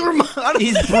does he remind?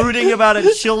 He's brooding about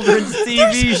a children's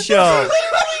TV show.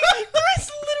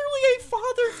 There's literally a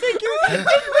father figure in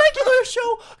regular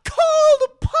show called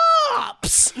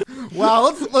Pops.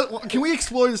 Wow, can we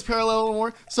explore this parallel a little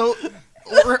more? So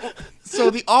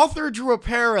the author drew a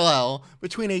parallel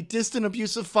between a distant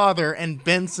abusive father and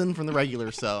Benson from the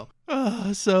regular show.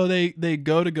 So they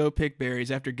go pick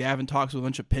berries after Gavin talks with a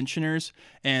bunch of pensioners.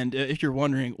 And if you're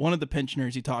wondering, one of the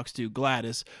pensioners he talks to,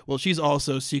 Gladys, well, she's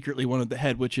also secretly one of the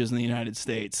head witches in the United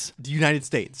States. The United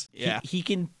States. Yeah. He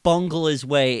can bungle his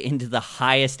way into the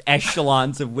highest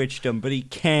echelons of witchdom, but he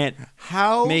can't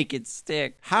make it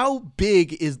stick. How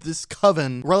big is this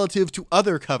coven relative to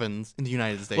other covens in the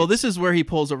United States? Well, this is where he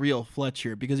pulls a real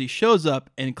Fletcher, because he shows up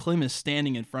and Clem is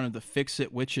standing in front of the Fix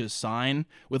It Witches sign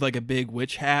with like a big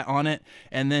witch hat on it.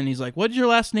 And then he's like, what's your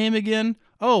last name again?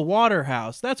 Oh,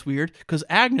 Waterhouse. That's weird, because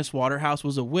Agnes Waterhouse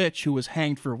was a witch who was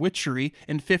hanged for witchery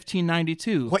in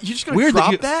 1592. What, you just gonna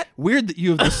drop that? Weird that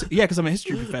you have this. Yeah, because I'm a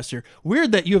history professor.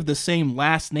 Weird that you have the same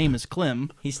last name as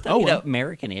Clem. He studied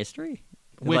American history.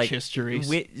 Witch history.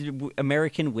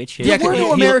 American witch There history. were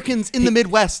no Americans in the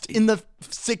Midwest in the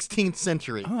 16th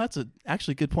century. Oh, that's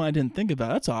actually a good point I didn't think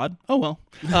about. That's odd. Oh, well.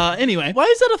 Anyway. Why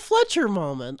is that a Fletcher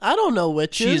moment? I don't know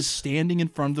witches. She is standing in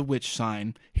front of the witch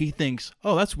sign. He thinks,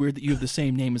 oh, that's weird that you have the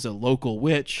same name as a local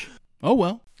witch. Oh,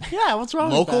 well. Yeah, what's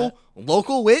wrong with that?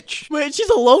 Local witch? Wait, she's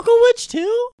a local witch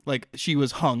too? Like, she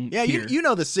was hung Yeah, here. you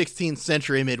know the 16th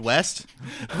century Midwest.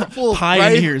 Full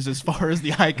Pioneers as far as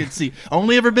the eye could see.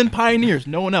 Only ever been pioneers.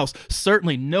 No one else.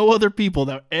 Certainly no other people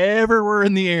that ever were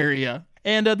in the area.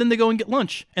 And then they go and get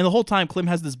lunch. And the whole time, Clem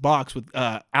has this box with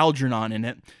Algernon in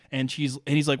it. And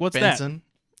he's like, what's Benson. that?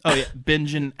 Oh, yeah.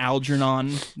 Benjamin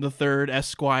Algernon III,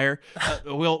 Esquire.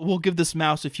 We'll give this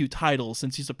mouse a few titles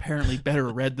since he's apparently better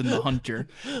read than the hunter.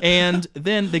 And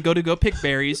then they go pick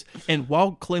berries. And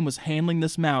while Clem was handling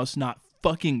this mouse, not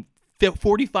fucking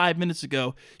 45 minutes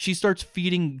ago, she starts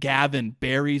feeding Gavin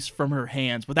berries from her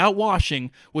hands without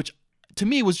washing, which to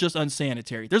me was just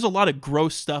unsanitary. There's a lot of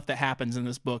gross stuff that happens in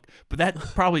this book, but that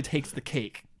probably takes the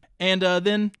cake. And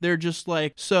then they're just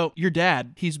like, so your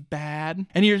dad, he's bad.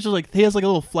 And you're just like, he has like a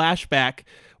little flashback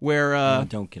where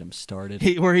don't get him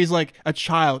started. where he's like a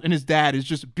child and his dad is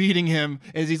just beating him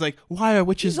as he's like, why are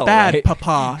witches He's bad, alright.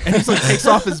 papa? And he's like takes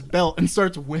off his belt and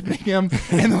starts whipping him,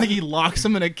 and like he locks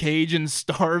him in a cage and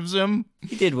starves him.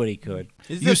 He did what he could.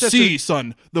 You see,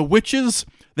 son, the witches,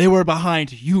 they were behind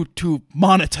YouTube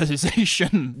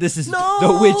monetization. This is No!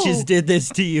 the witches did this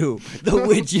to you. The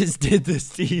witches did this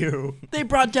to you. They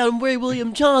brought down Ray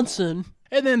William Johnson.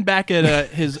 And then back at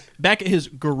his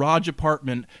garage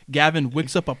apartment, Gavin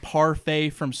whips up a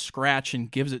parfait from scratch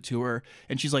and gives it to her.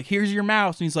 And she's like, "Here's your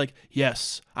mouse." And he's like,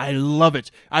 "Yes, I love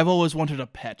it. I've always wanted a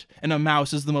pet, and a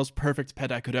mouse is the most perfect pet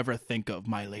I could ever think of,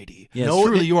 my lady. Yes. No,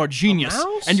 truly, you are genius,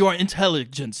 mouse? and your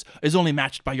intelligence is only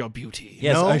matched by your beauty."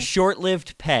 Yes, No. a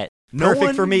short-lived pet. No Perfect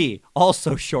one- for me.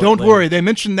 Also short-lived. Don't worry, they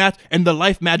mentioned that, and the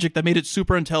life magic that made it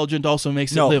super intelligent also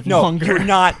makes it live longer.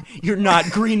 You're not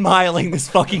green miling this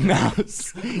fucking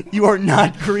mouse. You are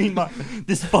not green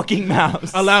this fucking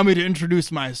mouse. Allow me to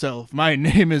introduce myself. My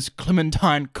name is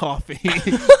Clementine Coffee.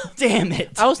 Damn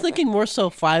it. I was thinking more so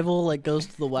Fievel, like goes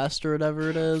to the west or whatever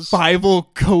it is.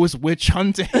 Fievel goes witch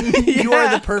hunting. You are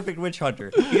the perfect witch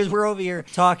hunter. Because we're over here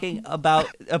talking about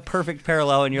a perfect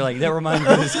parallel, and you're like, that reminds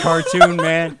me of this cartoon,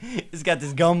 man. He's got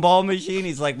this gumball machine.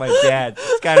 He's like my dad.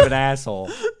 He's kind of an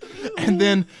asshole. And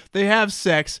then they have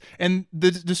sex, and the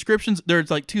descriptions,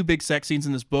 there's like 2 big sex scenes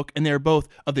in this book, and they're both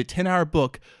of the 10-hour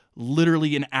book,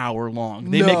 literally an hour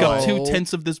long. They make up No.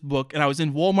 2/10 of this book, and I was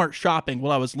in Walmart shopping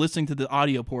while I was listening to the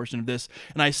audio portion of this,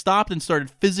 and I stopped and started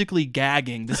physically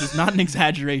gagging. This is not an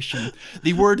exaggeration.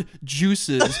 The word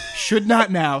juices should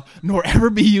not now nor ever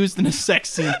be used in a sex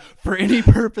scene for any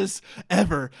purpose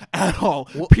ever at all,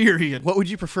 period. What would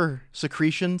you prefer?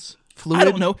 Secretions? Fluid? I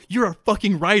don't know. You're a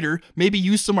fucking writer. Maybe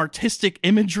use some artistic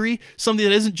imagery, something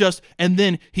that isn't just, and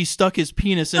then he stuck his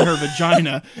penis in her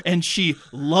vagina and she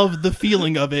loved the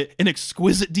feeling of it in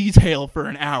exquisite detail for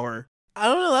an hour. I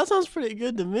don't know. That sounds pretty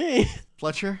good to me.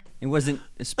 Fletcher? It wasn't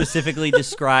specifically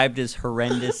described as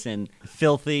horrendous and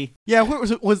filthy. Yeah, what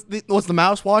was it? Was the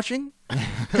mouse watching?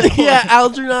 Yeah,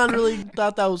 Algernon really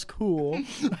thought that was cool.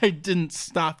 I didn't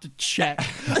stop to check.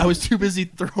 I was too busy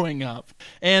throwing up.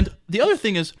 And the other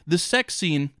thing is the sex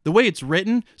scene, the way it's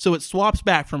written, so it swaps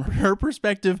back from her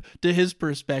perspective to his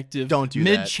perspective. Don't do that.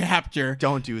 Mid-chapter.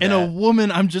 Don't do And a that. woman,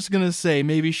 I'm just going to say,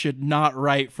 maybe should not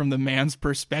write from the man's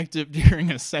perspective during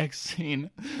a sex scene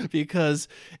because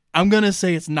I'm going to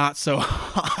say it's not so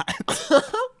hot.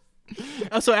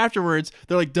 So afterwards,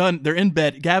 they're like done. They're in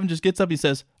bed. Gavin just gets up. He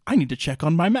says, "I need to check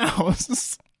on my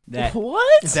mouse." That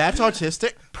What? That's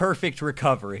autistic? perfect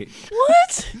recovery.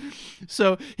 What?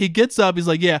 So he gets up. He's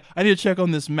like, "Yeah, I need to check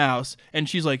on this mouse." And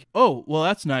she's like, "Oh, well,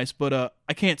 that's nice, but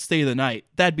I can't stay the night.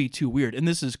 That'd be too weird." And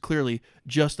this is clearly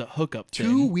just a hookup thing.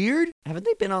 Too weird? Haven't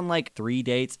they been on like 3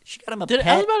 dates? She got him a I was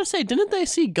pet. about to say, didn't they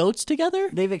see goats together?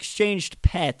 They've exchanged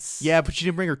pets. Yeah, but she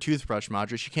didn't bring her toothbrush,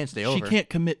 Madre. She can't stay over. She can't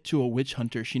commit to a witch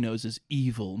hunter she knows is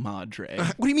evil, Madre.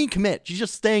 What do you mean commit? She's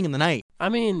just staying in the night. I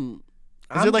mean,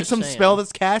 Is there like some spell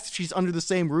that's cast if she's under the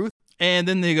same roof? And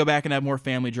then they go back and have more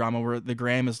family drama where the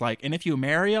Graham is like, "And if you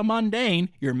marry a mundane,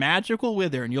 your magic will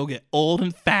wither and you'll get old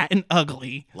and fat and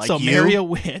ugly. Like so you? marry a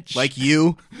witch." Like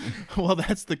you? Well,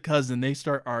 that's the cousin. They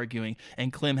start arguing,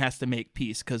 and Clem has to make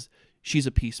peace because she's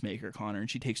a peacemaker, Connor, and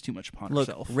she takes too much upon Look,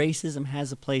 herself. racism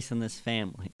has a place in this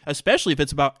family. Especially if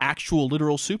it's about actual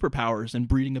literal superpowers and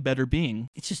breeding a better being.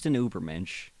 It's just an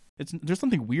ubermensch. There's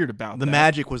something weird about The that.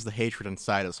 magic was the hatred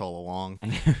inside us all along.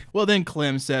 Well, then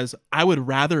Clem says, "I would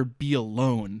rather be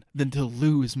alone than to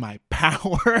lose my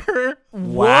power."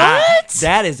 Wow.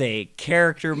 That is a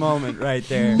character moment right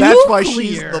there. That's why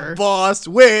she's Nuclear. the boss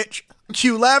witch.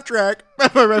 Cue laugh track.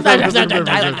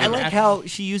 I like how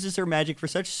she uses her magic for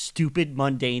such stupid,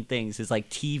 mundane things as like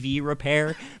TV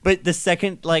repair. But the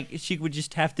second, like, she would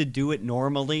just have to do it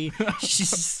normally, she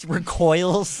just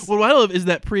recoils. What I love is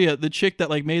that Priya, the chick that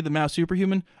like made the mouse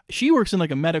superhuman, she works in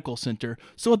like a medical center.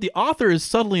 So what the author is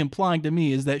subtly implying to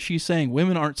me is that she's saying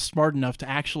women aren't smart enough to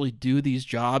actually do these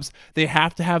jobs. They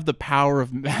have to have the power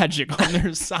of magic on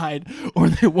their side or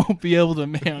they won't be able to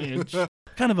manage.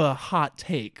 Kind of a hot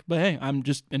take, but hey, I'm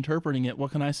just interpreting it.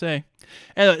 What can I say?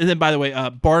 And then, by the way,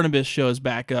 Barnabas shows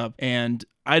back up, and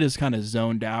I just kind of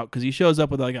zoned out because he shows up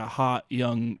with like a hot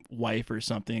young wife or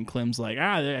something. And Clem's like,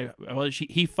 well,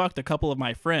 he fucked a couple of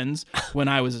my friends when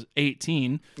I was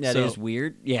 18. That is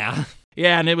weird. Yeah.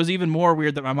 Yeah, and it was even more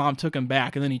weird that my mom took him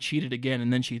back, and then he cheated again,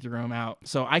 and then she threw him out.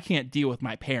 So I can't deal with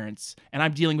my parents, and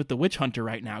I'm dealing with the witch hunter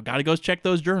right now. Got to go check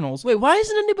those journals. Wait, why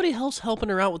isn't anybody else helping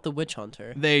her out with the witch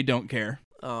hunter? They don't care.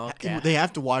 Oh, okay. They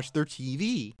have to watch their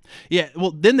TV. Yeah, well,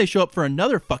 then they show up for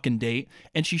another fucking date,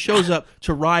 and she shows up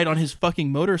to ride on his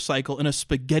fucking motorcycle in a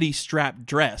spaghetti strap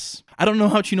dress. I don't know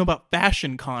how much you know about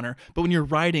fashion, Connor, but when you're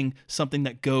riding something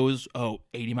that goes,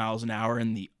 80 miles an hour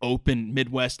in the open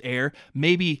Midwest air,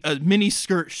 maybe a mini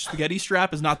skirt spaghetti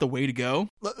strap is not the way to go.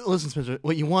 Listen, Spencer,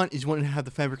 what you want is you want to have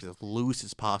the fabric as loose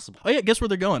as possible. Oh, yeah, guess where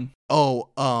they're going?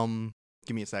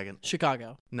 Give me a second.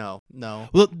 Chicago. No.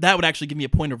 Well, that would actually give me a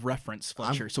point of reference,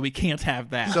 Fletcher, so we can't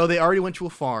have that. So they already went to a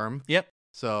farm. Yep.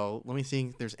 So let me see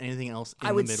if there's anything else in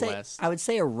the Midwest. I would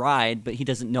say a ride, but he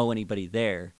doesn't know anybody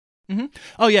there. Mm-hmm.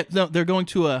 Oh, yeah, no, they're going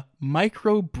to a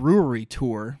microbrewery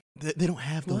tour. They don't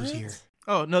have those here.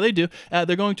 Oh, no, they do.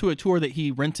 They're going to a tour that he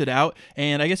rented out,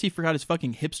 and I guess he forgot his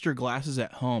fucking hipster glasses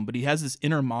at home, but he has this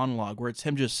inner monologue where it's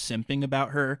him just simping about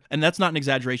her, and that's not an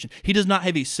exaggeration. He does not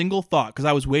have a single thought, because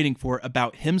I was waiting for it,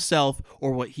 about himself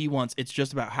or what he wants. It's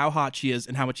just about how hot she is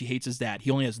and how much he hates his dad. He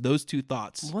only has those two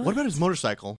thoughts. What about his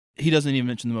motorcycle? He doesn't even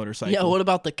mention the motorcycle. Yeah, what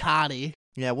about the Cotty?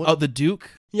 Yeah, Oh, the Duke?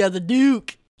 Yeah, the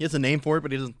Duke. He has a name for it,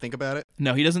 but he doesn't think about it.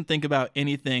 No, he doesn't think about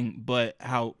anything but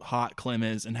how hot Clem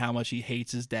is and how much he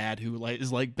hates his dad, who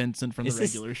is like Benson from the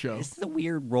regular show. Is this a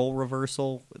weird role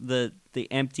reversal? The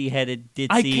empty-headed, ditzy,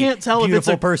 I can't tell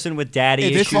beautiful if it's person with daddy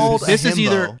It's issues. called This is himbo.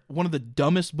 either one of the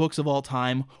dumbest books of all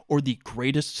time or the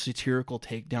greatest satirical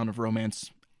takedown of romance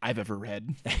I've ever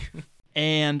read.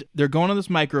 And they're going on this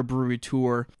microbrewery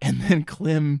tour, and then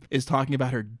Clem is talking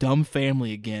about her dumb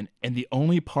family again. And the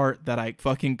only part that I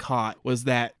fucking caught was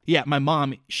that, yeah, my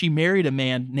mom, she married a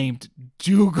man named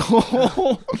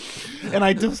Dougal. And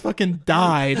I just fucking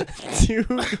died.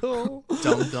 Dougal.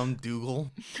 Dumb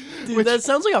Dougal. Dude, that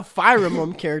sounds like a Fire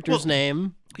Emblem character's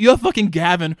name. You have fucking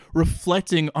Gavin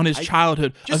reflecting on his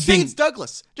childhood. Just of say being, it's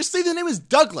Douglas. Just say the name is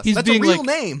Douglas. he's That's a being real like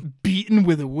name. beaten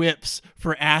with whips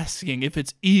for asking if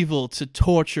it's evil to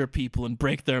torture people and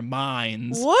break their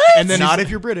minds. What? And then Not he's-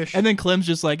 if you're British. And then Clem's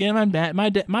just like, yeah, my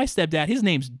stepdad, his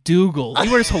name's Dougal. He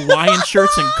wears Hawaiian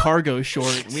shirts and cargo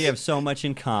shorts. We have so much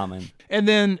in common. And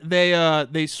then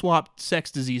they swapped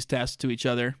sex disease tests to each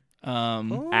other.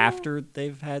 After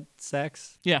they've had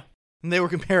sex? Yeah. And they were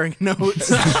comparing notes.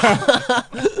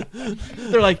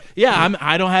 They're like, yeah,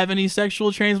 I don't have any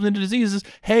sexual transmitted diseases.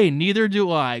 Hey, neither do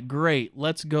I. Great.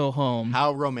 Let's go home.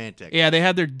 How romantic. Yeah, they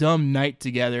had their dumb night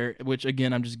together, which,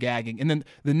 again, I'm just gagging. And then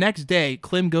the next day,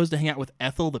 Clem goes to hang out with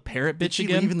Ethel, the parrot Did bitch, she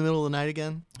again. leave in the middle of the night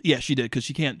again? Yeah, she did, because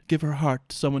she can't give her heart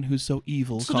to someone who's so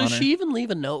evil, So Connor. does she even leave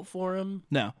a note for him?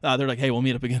 No. They're like, hey, we'll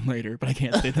meet up again later, but I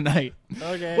can't stay the night.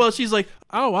 Okay. Well, she's like,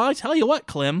 oh, well, I tell you what,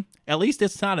 Clem, at least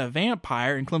it's not a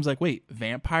vampire. And Clem's like, wait,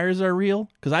 vampires are real?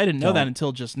 Because I didn't know that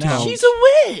until just now. she's a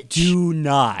witch. Do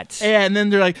not. And then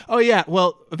they're like, oh, yeah,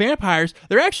 well, vampires,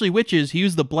 they're actually witches who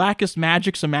use the blackest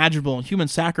magics imaginable in human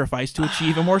sacrifice to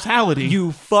achieve immortality.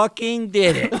 You fucking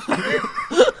did it.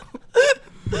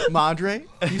 Madre,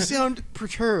 you sound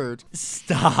perturbed.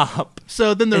 Stop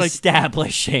So then they're like,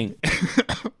 establishing.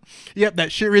 yep,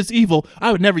 that sure is evil.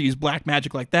 I would never use black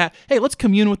magic like that. Hey, let's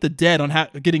commune with the dead on how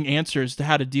getting answers to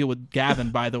how to deal with Gavin,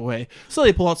 by the way. So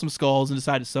they pull out some skulls and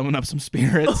decide to summon up some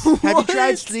spirits. Have you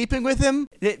tried sleeping with him?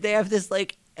 They have this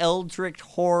like eldritch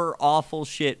horror awful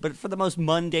shit, but for the most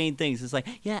mundane things. It's like,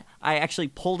 yeah, I actually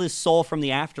pulled his soul from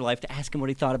the afterlife to ask him what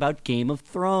he thought about Game of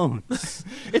Thrones.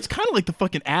 It's kind of like the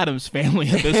fucking Addams family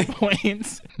at this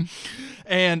point.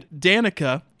 And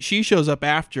Danica, she shows up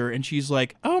after, and she's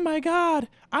like, oh my God,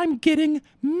 I'm getting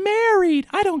married.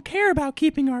 I don't care about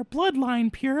keeping our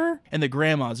bloodline pure. And the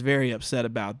grandma's very upset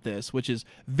about this, which is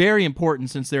very important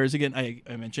since there is, again, I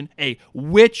mentioned, a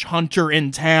witch hunter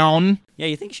in town. Yeah,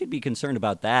 you think she'd be concerned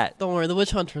about that. Don't worry, the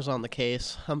witch hunter's on the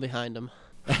case. I'm behind him.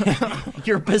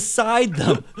 You're beside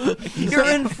them. You're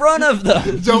in front of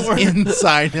them. Don't worry.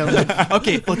 Inside him.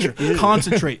 Okay, Fletcher,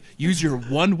 concentrate. Use your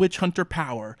one witch hunter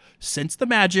power. Sense the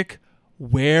magic.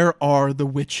 Where are the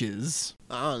witches?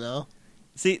 I don't know.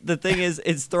 See, the thing is,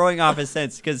 it's throwing off his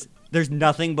sense because there's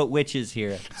nothing but witches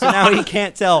here. So now he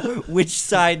can't tell which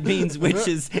side means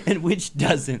witches and which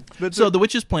doesn't. So the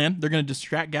witches' plan, they're going to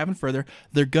distract Gavin further.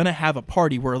 They're going to have a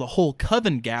party where the whole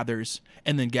coven gathers,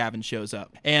 and then Gavin shows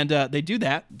up. And they do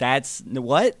that. That's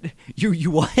what?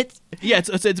 You what? Yeah,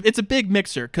 it's a big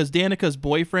mixer because Danica's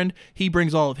boyfriend, he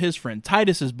brings all of his friends.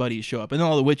 Titus's buddies show up, and then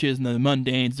all the witches and the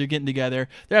mundanes, they're getting together.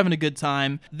 They're having a good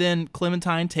time. Then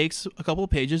Clementine takes a couple of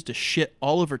pages to shit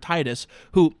all over Titus,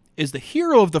 who is the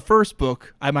hero of the first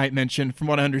book, I might mention, from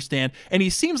what I understand. And he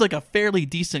seems like a fairly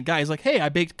decent guy. He's like, hey, I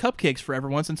baked cupcakes for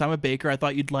everyone since I'm a baker. I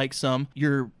thought you'd like some.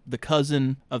 You're the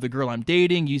cousin of the girl I'm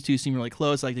dating. You two seem really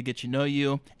close. I'd like to get to know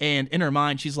you. And in her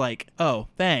mind, she's like, oh,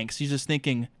 thanks. She's just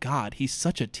thinking, God, he's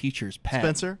such a teacher's pet.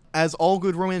 Spencer, as all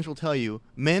good romance will tell you,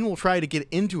 men will try to get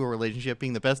into a relationship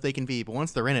being the best they can be, but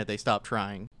once they're in it, they stop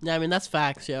trying. Yeah, I mean, that's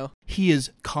facts, yo. He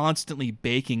is constantly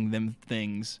baking them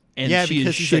things, and Yeah, she is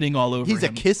because shitting all over he's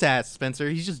him. a kiss ass, Spencer.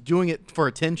 He's just doing it for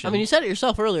attention. I mean, you said it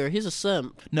yourself earlier. He's a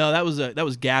simp. No, that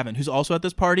was Gavin, who's also at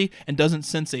this party and doesn't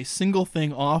sense a single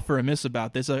thing off or amiss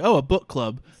about this. Like, oh, a book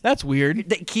club. That's weird.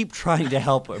 They keep trying to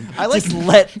help him. like- Just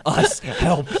let us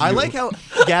help you. I like how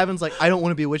Gavin's like, I don't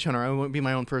want to be a witch hunter. I want to be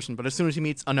my own person. But as soon as he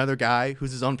meets another guy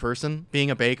who's his own person,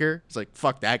 being a baker, he's like,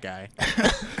 fuck that guy.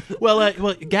 Well,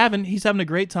 Gavin, he's having a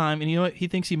great time, and you know what? He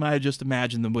thinks he might have just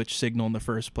imagined the witch signal in the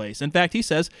first place. In fact, he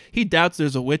says he doubts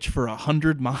there's a witch for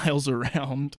 100 miles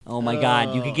around. Oh my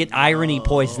God, you could get irony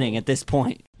poisoning at this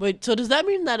point. Wait, so does that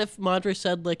mean that if Madre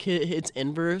said, like, it's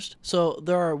inversed, so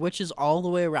there are witches all the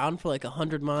way around for, like,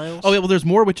 100 miles? Oh, yeah, well, there's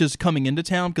more witches coming into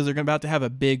town because they're about to have a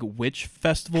big witch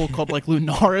festival called, like,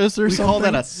 Lunaris or We something. call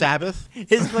that a Sabbath.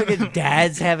 His fucking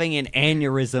dad's having an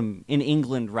aneurysm in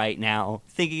England right now,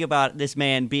 thinking about this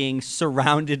man being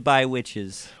surrounded by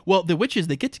witches. Well, the witches,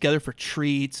 they get together for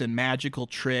treats and magical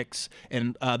tricks,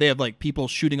 and they have, like, people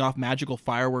shooting off magical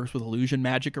fireworks with illusion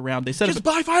magic around. They set Just up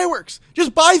buy fireworks.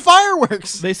 Just buy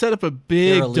fireworks. They set up a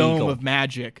big They're illegal. dome of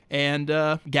magic, and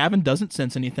Gavin doesn't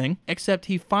sense anything, except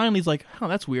he finally's like, oh,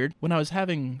 that's weird. When I was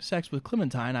having sex with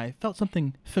Clementine, I felt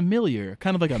something familiar,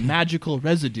 kind of like a magical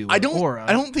residue or aura.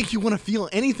 I don't think you want to feel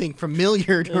anything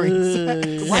familiar during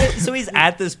sex. So he's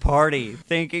at this party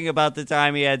thinking about the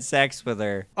time he had sex with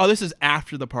her. Oh, this is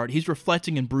after the party. He's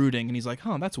reflecting and brooding, and he's like,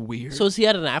 oh, that's weird. So is he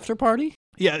at an after party?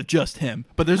 Yeah, just him.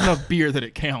 But there's enough beer that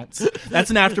it counts. That's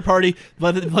an after party.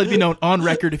 Let it be known on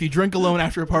record. If you drink alone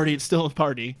after a party, it's still a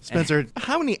party. Spencer,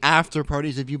 how many after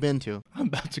parties have you been to? I'm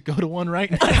about to go to one right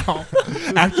now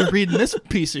after reading this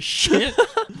piece of shit.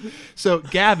 So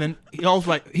Gavin,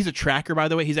 he's a tracker, by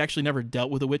the way. He's actually never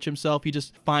dealt with a witch himself. He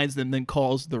just finds them, then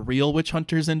calls the real witch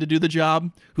hunters in to do the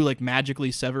job, who like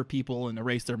magically sever people and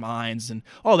erase their minds and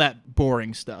all that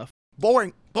boring stuff.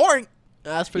 Boring.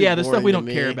 That's pretty Yeah, the stuff we boring don't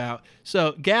to care me. about.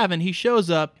 So Gavin, he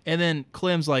shows up, and then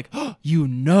Clem's like, oh, you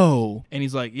know. And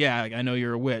he's like, yeah, I know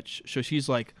you're a witch. So she's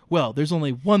like, well, there's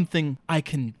only one thing I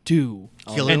can do.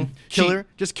 Kill And him. Kill her.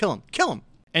 Just kill him. Kill him.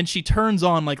 And she turns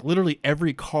on like literally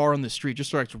every car on the street, just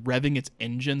starts revving its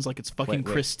engines like it's fucking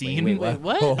Christine. Wait,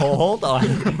 what? Oh, hold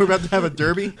on. We're about to have a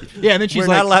derby. Yeah, and then she's We're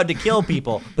like, not allowed to kill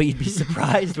people, but you'd be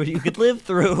surprised what you could live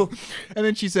through. and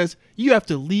then she says, you have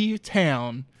to leave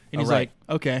town. And he's right.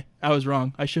 like, okay, I was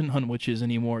wrong. I shouldn't hunt witches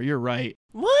anymore. You're right.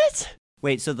 What?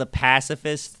 Wait, so the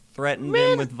pacifist threatened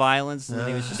him with violence, and then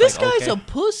he was just This like, guy's okay. a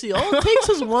pussy. All it takes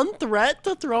is one threat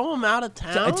to throw him out of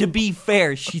town. To be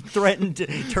fair, she threatened to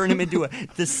turn him into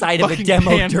the site of a Fucking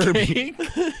demo derby. pancake.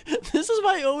 This is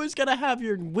why you always gotta have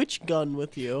your witch gun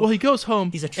with you. Well, he goes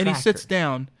home He's a and he tracker. sits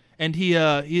down and he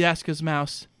asks his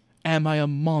mouse, am I a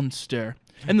monster?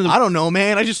 And then I don't know,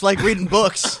 man. I just like reading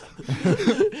books.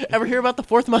 Ever hear about the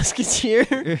Fourth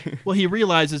Musketeer? well, he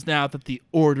realizes now that the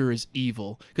order is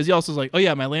evil because he also is like, oh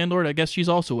yeah, my landlord, I guess she's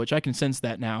also a witch. I can sense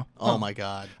that now. Oh my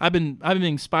God. I've been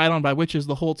being spied on by witches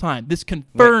the whole time. This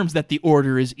confirms that the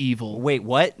order is evil. Wait,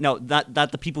 what? No,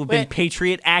 not the people who've been Wait.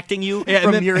 patriot acting you Yeah, and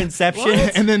from then- your inception.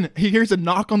 And then he hears a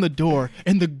knock on the door,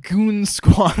 and the goon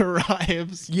squad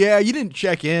arrives Yeah, you didn't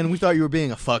check in. We thought you were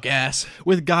being a fuck ass.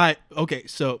 with guy. Okay,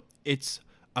 so it's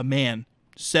a man,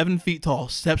 7 feet tall,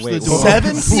 steps Wait, to the door. whoa.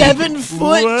 7 7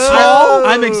 foot Whoa. tall.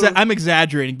 I'm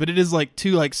exaggerating, but it is like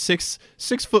two like 6'4"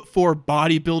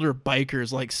 bodybuilder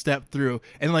bikers like step through,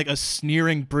 and like a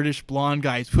sneering British blonde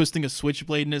guy twisting a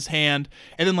switchblade in his hand,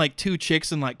 and then like two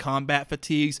chicks in like combat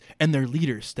fatigues, and their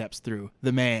leader steps through.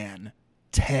 The man,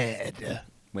 Ted.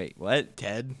 Wait, what?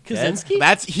 Ted.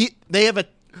 Kaczynski? They have a.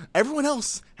 Everyone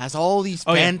else has all these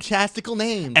Oh, yeah. fantastical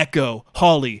names. Echo,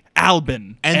 Holly,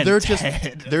 Albin, And they're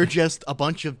Ted. just a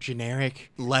bunch of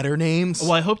generic letter names.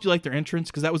 Well, I hope you like their entrance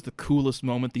because that was the coolest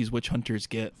moment these witch hunters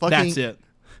get. Fucking- That's it.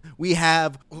 We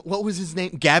have, what was his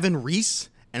name? Gavin Reese.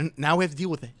 And now we have to deal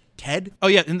with Ted? Oh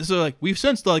yeah, and so like we've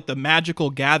sensed like the magical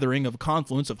gathering of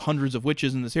confluence of hundreds of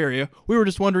witches in this area. We were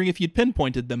just wondering if you'd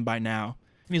pinpointed them by now.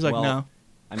 And he's like, Well, no.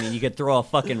 I mean, you could throw a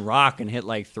fucking rock and hit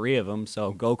like 3 of them,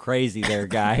 so go crazy there,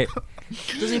 guy.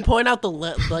 Does he point out the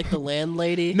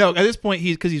landlady? No, at this point,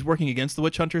 because he's working against the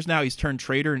witch hunters now, he's turned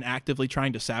traitor and actively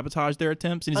trying to sabotage their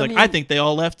attempts. And he's I think they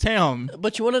all left town.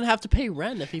 But you wouldn't have to pay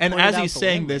rent if he. And pointed as out he's the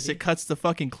saying landlady. this, it cuts to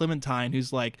fucking Clementine,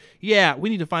 who's like, "Yeah, we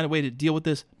need to find a way to deal with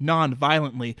this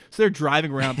non-violently." So they're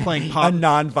driving around playing A pop.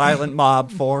 non-violent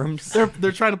mob forms. They're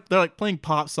like playing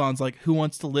pop songs like "Who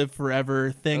Wants to Live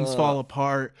Forever," "Things Fall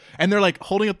Apart," and they're like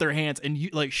holding up their hands and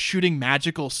like shooting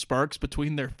magical sparks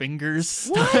between their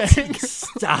fingers.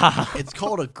 Stop. It's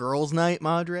called a girls' night,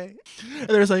 Madre. And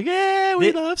they're just like, "Yeah,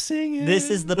 we love singing." This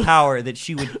is the power that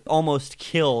she would almost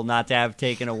kill not to have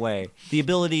taken away. The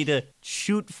ability to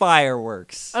shoot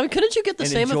fireworks. I mean, couldn't you get the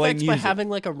and same enjoy effects by music. having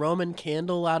like a Roman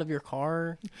candle out of your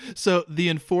car? So the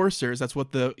enforcers, that's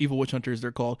what the evil witch hunters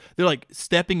they're called. They're like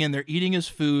stepping in, they're eating his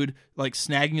food, like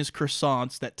snagging his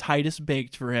croissants that Titus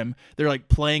baked for him. They're like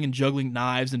playing and juggling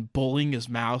knives and bullying his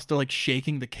mouse. They're like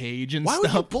shaking the cage and Why would you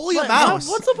stuff. bully a mouse?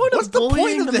 What's the point of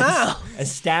bullying the this? mouse?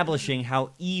 Establishing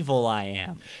how evil I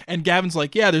am. And Gavin's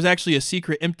like, "Yeah, there's actually a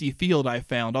secret empty field I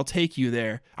found. I'll take you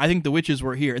there. I think the witches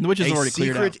were here." And the witches A already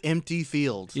cleared secret out. empty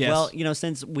field. Yes. Well,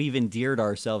 since we've endeared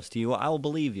ourselves to you, I will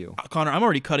believe you. Connor, I'm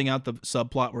already cutting out the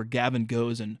subplot where Gavin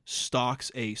goes and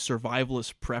stalks a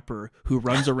survivalist prepper who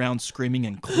runs around screaming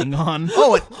in Klingon.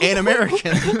 Oh, an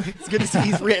American. It's good to see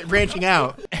he's branching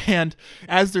out. And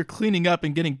as they're cleaning up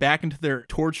and getting back into their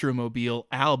torture mobile,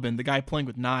 Albin, the guy playing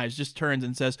with knives, just turns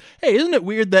and says, "Hey, isn't it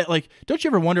weird that, like, don't you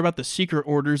ever wonder about the secret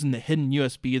orders and the hidden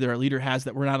USB that our leader has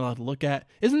that we're not allowed to look at?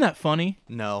 Isn't that funny?"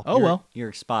 No. Oh, well.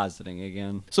 You're expositing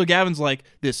again. So Gavin's like,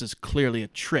 "This is clearly a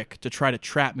trick to try to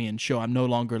trap me and show I'm no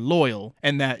longer loyal."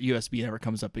 And that USB never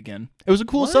comes up again. It was a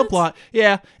cool subplot.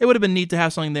 Yeah, it would have been neat to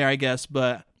have something there, I guess,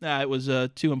 but it was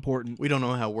too important. We don't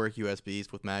know how to work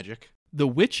USBs with magic. The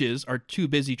witches are too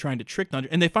busy trying to trick Thunder,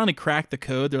 and they finally crack the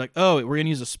code. They're like, "Oh, we're going to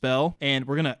use a spell, and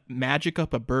we're going to magic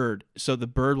up a bird, so the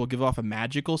bird will give off a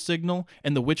magical signal,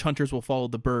 and the witch hunters will follow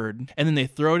the bird." And then they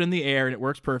throw it in the air, and it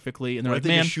works perfectly. And they're Why like, did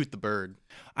they "Man, just shoot the bird?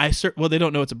 well, they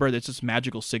don't know it's a bird. It's just a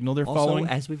magical signal they're Also, following."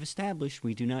 as we've established,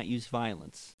 we do not use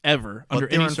violence. Ever, But under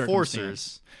they're any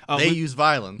enforcers. circumstance. They use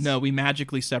violence. No, we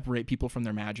magically separate people from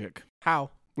their magic. How?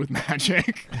 With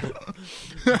magic.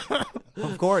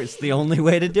 Of course, the only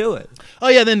way to do it. Oh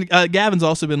yeah, then Gavin's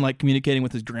also been like communicating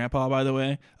with his grandpa, by the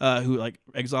way, who like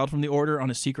exiled from the order on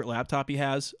a secret laptop he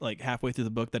has, like halfway through the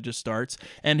book that just starts,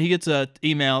 and he gets a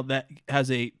email that has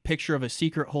a picture of a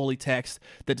secret holy text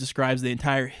that describes the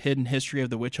entire hidden history of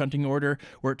the witch hunting order,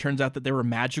 where it turns out that there were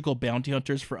magical bounty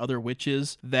hunters for other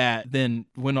witches that then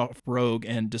went off rogue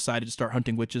and decided to start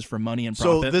hunting witches for money and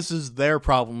profit. So this is their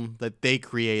problem that they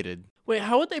created. Wait,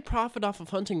 how would they profit off of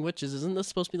hunting witches? Isn't this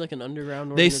supposed to be like an underground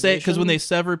They organization? say because when they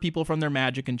sever people from their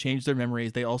magic and change their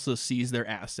memories, they also seize their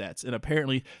assets, and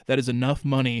apparently that is enough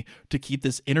money to keep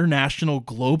this international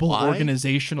global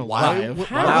organization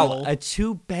alive. Wow, a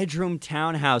 2-bedroom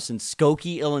townhouse in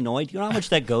Skokie, Illinois. Do you know how much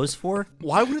that goes for?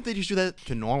 Why wouldn't they just do that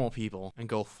to normal people and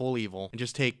go full evil and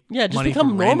just take just money become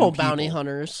from normal random bounty people?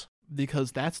 hunters.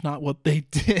 Because that's not what they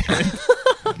did.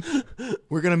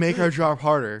 We're gonna make our job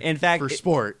harder. In fact, for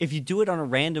sport. if you do it on a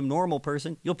random normal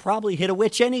person, you'll probably hit a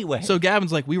witch anyway. So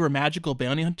Gavin's like, "We were magical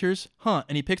bounty hunters, huh?"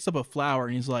 And he picks up a flower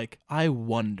and he's like, "I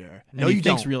wonder." And No, he you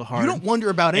thinks don't. real hard. You don't wonder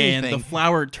about And anything. the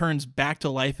flower turns back to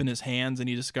life in his hands, and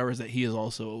he discovers that he is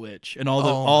also a witch. And all the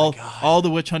Oh my God. all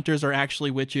the witch hunters are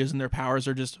actually witches, and their powers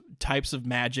are just types of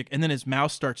magic. And then his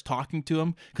mouse starts talking to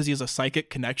him because he has a psychic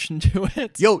connection to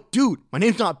it. Yo, dude, my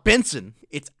name's not Benson.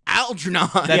 It's Algernon.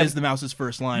 That is the mouse's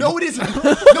first line. No, it isn't.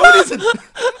 No, it isn't.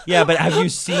 yeah, but have you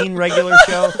seen regular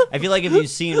show? I feel like if you've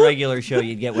seen regular show,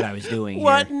 you'd get what I was doing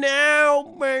What here. now,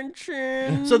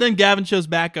 Benson? So then Gavin shows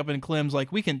back up, and Clem's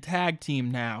like, "We can tag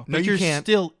team now, No, but you you're can't.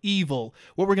 still evil.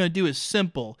 What we're going to do is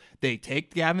simple." They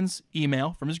take Gavin's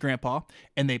email from his grandpa,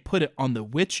 and they put it on the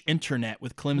witch internet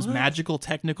with Clem's magical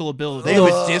technical ability. They have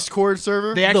a Discord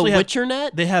server. They actually the have,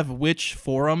 Witchernet? They have witch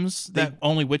forums that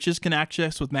only witches can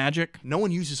access with magic. No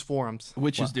one uses forums.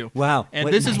 Witches do. Wow. And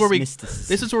What this is nice where we mysticism.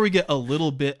 this is where we get a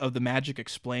little bit of the magic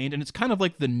explained, and it's kind of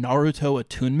like the Naruto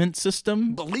attunement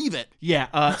system. Believe it.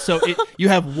 Yeah, you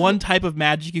have one type of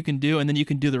magic you can do, and then you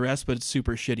can do the rest, but it's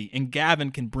super shitty. And Gavin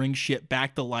can bring shit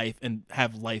back to life and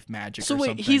have life magic. So or wait,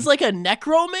 something. he's like a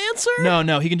necromancer?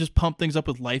 No, he can just pump things up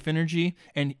with life energy,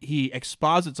 and he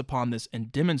exposits upon this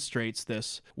and demonstrates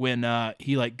this when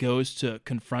he like goes to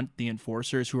confront the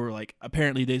enforcers who are like,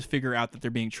 apparently they figure out that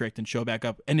they're being tricked and show back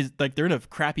up, and they're in a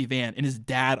crappy van, and his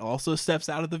dad also steps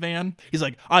out of the van. He's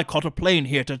like, I caught a plane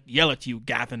here to yell at you,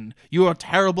 Gavin. You're a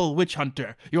terrible witch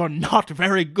hunter. You're not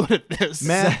very good at this.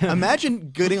 Man,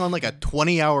 imagine getting on like a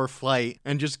 20-hour flight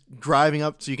and just driving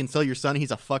up so you can tell your son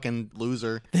he's a fucking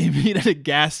loser. They meet at a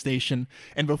gas station,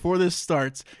 and before this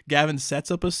starts, Gavin sets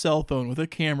up a cell phone with a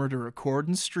camera to record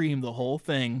and stream the whole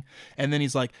thing. And then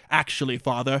he's like, actually,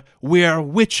 Father, we're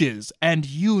witches, and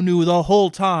you knew the whole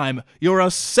time. You're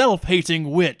a self-hating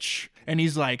witch. And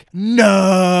he's like,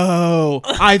 no,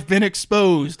 I've been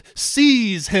exposed.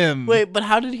 Seize him. Wait, but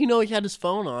how did he know he had his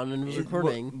phone on and was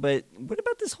recording? But what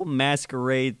about this whole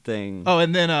masquerade thing? Oh,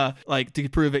 and then to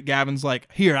prove it, Gavin's like,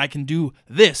 here, I can do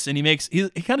this. And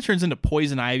he kind of turns into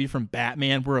Poison Ivy from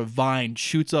Batman, where a vine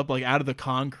shoots up like out of the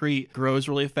concrete, grows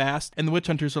really fast. And the witch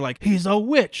hunters are like, he's a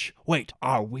witch. Wait,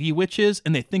 are we witches?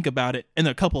 And they think about it, and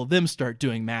a couple of them start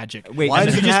doing magic. Wait,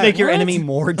 does it just make your enemy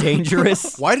more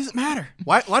dangerous? Why does it matter?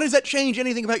 Why does that change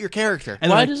anything about your character? And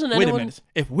why like, doesn't wait anyone... a minute.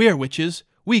 If we're witches,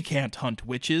 we can't hunt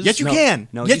witches. Yes, you can.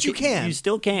 No, yes, you can. You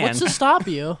still can. What's to stop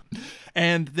you?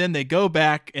 And then they go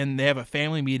back and they have a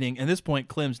family meeting. At this point,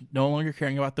 Clem's no longer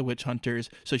caring about the witch hunters.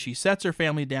 So she sets her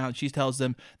family down. She tells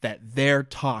them that they're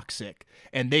toxic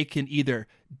and they can either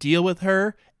deal with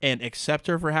her and accept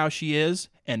her for how she is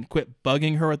and quit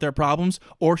bugging her with their problems,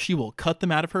 or she will cut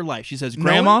them out of her life. She says,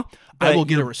 Grandma, I will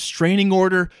get a restraining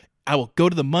order. I will go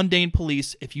to the mundane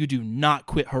police if you do not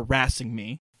quit harassing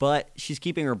me. But she's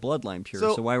keeping her bloodline pure,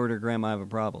 so why would her grandma have a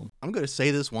problem? I'm going to say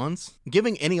this once.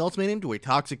 Giving any ultimatum to a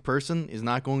toxic person is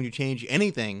not going to change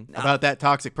anything about that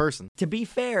toxic person. To be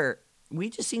fair, we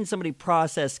just seen somebody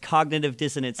process cognitive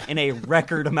dissonance in a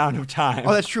record amount of time.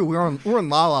 Oh, that's true. We're in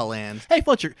La La Land. Hey,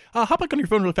 Fletcher, hop back on your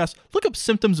phone really fast. Look up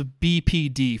symptoms of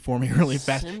BPD for me really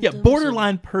fast. Symptoms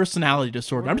borderline personality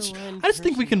disorder. I just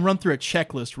think we can run through a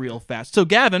checklist real fast. So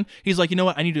Gavin, he's like, you know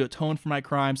what? I need to atone for my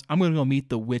crimes. I'm going to go meet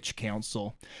the Witch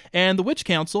Council. And the Witch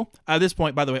Council, at this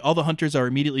point, by the way, all the hunters are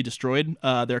immediately destroyed.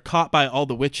 They're caught by all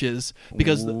the witches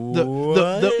because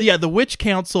the Witch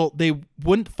Council, they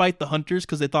wouldn't fight the hunters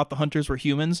because they thought the hunters were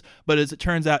humans, but as it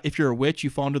turns out, if you're a witch, you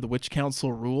fall under the Witch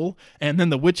Council rule, and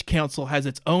then the Witch Council has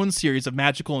its own series of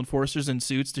magical enforcers in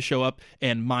suits to show up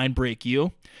and mind break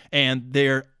you, and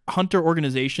their hunter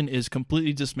organization is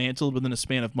completely dismantled within a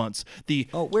span of months.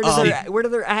 Where do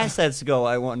their assets go,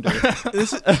 I wonder?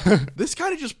 This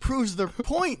kind of just proves their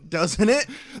point, doesn't it?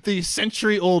 The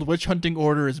century-old witch hunting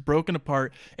order is broken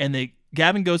apart, and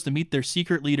Gavin goes to meet their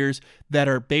secret leaders that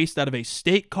are based out of a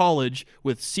state college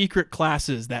with secret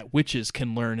classes that witches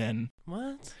can learn in.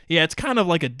 What? Yeah, it's kind of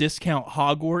like a discount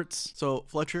Hogwarts. So,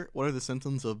 Fletcher, what are the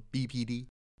symptoms of BPD?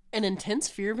 An intense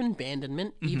fear of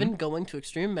abandonment, even going to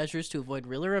extreme measures to avoid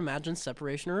real or imagined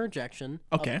separation or rejection.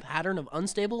 Okay. A pattern of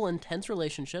unstable, intense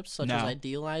relationships, such as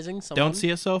idealizing someone. Don't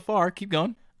see it so far. Keep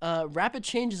going. Rapid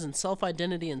changes in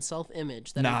self-identity and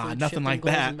self-image that include nothing shifting like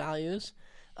goals that. and values.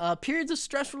 Periods of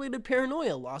stress-related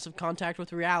paranoia, loss of contact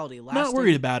with reality. Not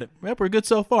worried about it. Yep, we're good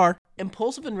so far.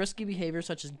 Impulsive and risky behavior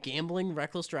such as gambling,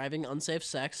 reckless driving, unsafe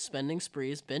sex, spending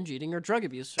sprees, binge eating, or drug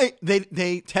abuse. Hey,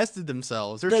 they tested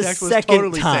themselves. Their The check was second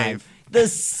totally time. safe. The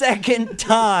second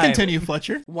time. Continue,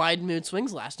 Fletcher. Wide mood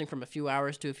swings lasting from a few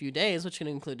hours to a few days, which can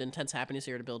include intense happiness,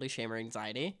 irritability, shame, or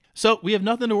anxiety. So we have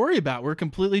nothing to worry about. We're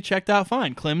completely checked out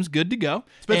fine. Clem's good to go.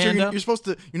 Spencer, And, you're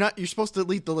supposed to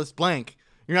leave the list blank.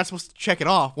 You're not supposed to check it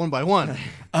off one by one.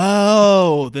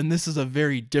 Oh, then this is a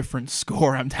very different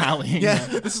score I'm tallying. Yeah,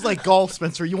 this is like golf,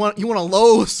 Spencer. You want a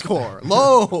low score.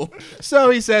 Low. So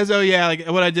he says, oh yeah, like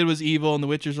what I did was evil, and the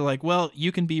witches are like, well,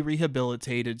 you can be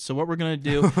rehabilitated. So what we're going to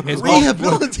do is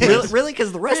Rehabilitated. Really?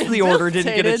 Because the rest of the order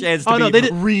didn't get a chance to they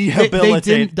rehabilitated. They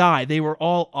didn't die. They were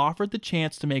all offered the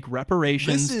chance to make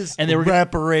reparations. This is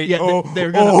reparate. Yeah,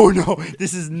 no,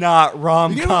 this is not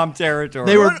rom-com territory.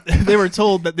 They were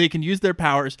told that they can use their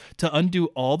powers to undo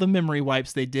all the memory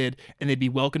wipes they did, and they'd be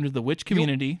welcome to the witch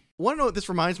community. Want to know what this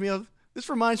reminds me of?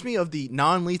 This reminds me of the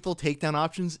non-lethal takedown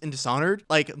options in Dishonored,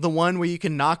 like the one where you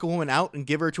can knock a woman out and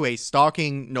give her to a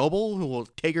stalking noble who will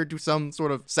take her to some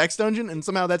sort of sex dungeon, and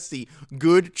somehow that's the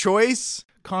good choice.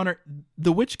 Connor,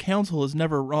 the Witch Council is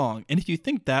never wrong, and if you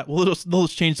think that, well, they'll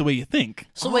just change the way you think.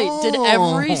 So wait, did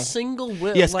every single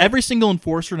Yes, every single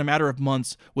enforcer in a matter of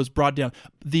months was brought down.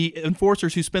 The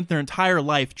enforcers who spent their entire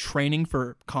life training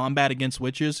for combat against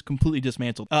witches completely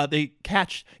dismantled. They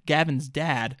catch Gavin's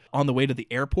dad on the way to the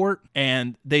airport,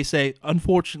 and they say,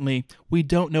 unfortunately, we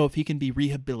don't know if he can be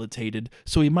rehabilitated,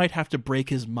 so we might have to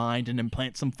break his mind and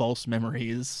implant some false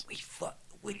memories.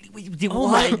 Oh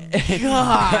my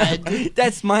God.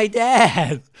 That's my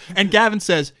dad. And Gavin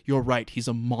says, you're right, he's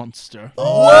a monster.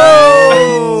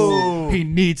 Whoa! He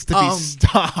needs to be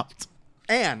stopped.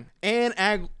 Ann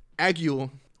Aguirre.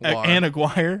 Ann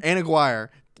Aguirre. Ann Aguirre.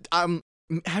 When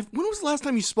was the last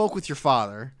time you spoke with your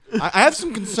father? I have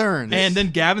some concerns. And then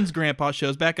Gavin's grandpa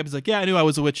shows back up. He's like, yeah, I knew I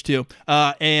was a witch too.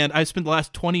 And I spent the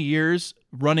last 20 years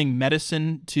running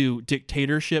medicine to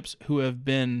dictatorships who have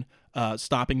been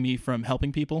stopping me from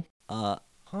helping people.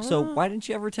 So why didn't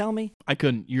you ever tell me? I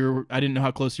couldn't. I didn't know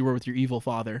how close you were with your evil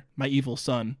father, my evil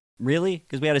son. Really?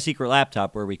 Because we had a secret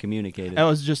laptop where we communicated. That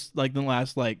was just like the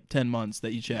last 10 months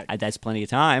that you checked. That's plenty of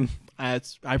time. I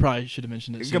probably should have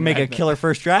mentioned it. You can make a killer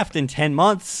first draft in 10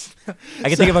 months. I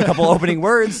can think of a couple opening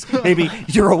words. Maybe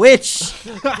you're a witch.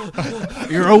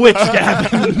 You're a witch,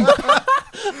 Gavin.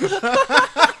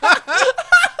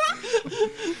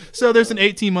 So there's an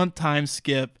 18-month time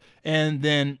skip, and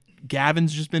then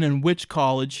Gavin's just been in witch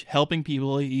college helping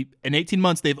people. In 18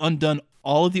 months, they've undone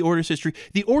all of the Order's history.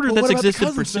 The Order that's existed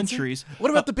for centuries.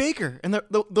 What about the baker and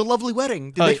the lovely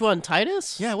wedding? Which one,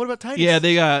 Titus? Yeah, what about Titus? Yeah,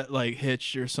 they got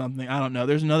hitched or something. I don't know.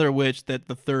 There's another witch that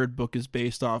the third book is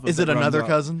based off of. Is it another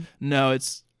cousin? No,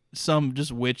 it's some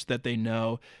just witch that they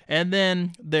know. And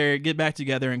then they get back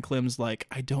together and Clem's like,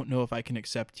 I don't know if I can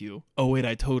accept you. Oh, wait,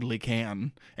 I totally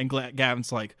can. And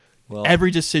Gavin's like, well,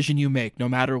 every decision you make, no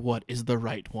matter what, is the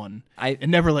right one. And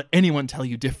never let anyone tell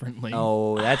you differently.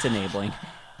 Oh, that's enabling.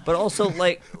 But also,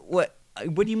 what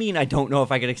do you mean I don't know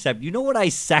if I can accept? You know what I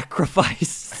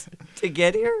sacrificed to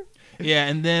get here? Yeah,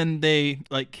 and then they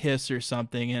kiss or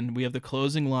something, and we have the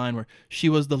closing line where she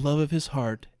was the love of his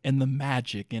heart and the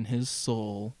magic in his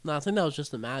soul. No, I think that was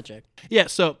just the magic. Yeah,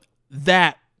 so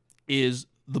that is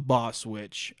the boss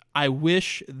witch. I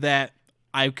wish that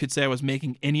I could say I was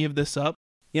making any of this up.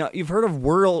 You know, you've heard of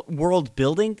world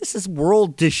building? This is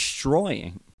world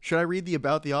destroying. Should I read the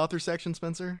About the Author section,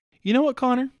 Spencer? You know what,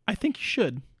 Connor? I think you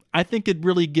should. I think it'd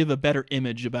really give a better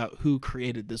image about who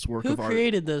created this work of art. Who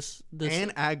created this?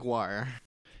 Ann Aguirre.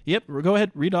 Yep, go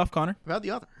ahead, read off, Connor. About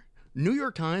the author. New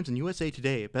York Times and USA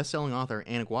Today best-selling author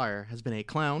Ann Aguirre has been a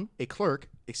clown, a clerk,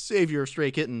 a savior of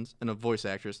stray kittens, and a voice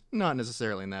actress, not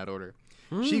necessarily in that order.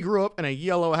 She grew up in a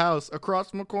yellow house across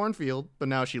from a cornfield, but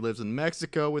now she lives in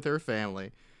Mexico with her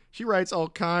family. She writes all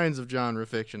kinds of genre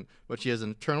fiction, but she has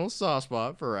an eternal soft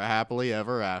spot for a happily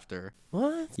ever after.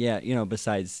 What? Yeah,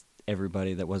 besides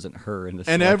everybody that wasn't her in the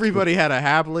And everybody had a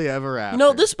happily ever after.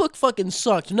 No, this book fucking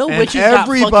sucked. No and witches got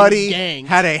fucking everybody gangs.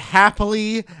 had a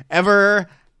happily ever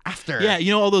after. Yeah,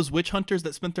 you know all those witch hunters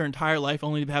that spent their entire life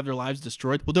only to have their lives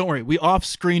destroyed? Well, don't worry. We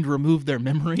off-screen removed their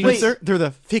memories. Wait, they're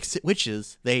the fix-it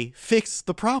witches. They fix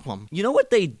the problem. You know what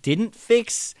they didn't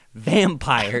fix?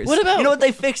 Vampires. What about... You know what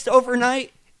they fixed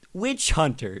overnight? Witch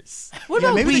hunters. What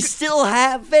about we still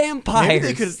have vampires? Maybe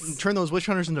they could turn those witch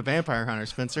hunters into vampire hunters,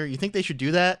 Spencer. You think they should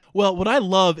do that? Well, what I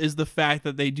love is the fact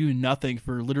that they do nothing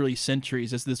for literally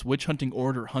centuries as this witch hunting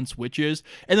order hunts witches.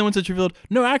 And then once it's revealed,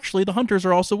 no, actually, the hunters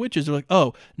are also witches. They're like,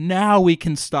 oh, now we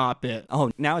can stop it.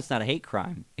 Oh, now it's not a hate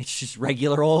crime. It's just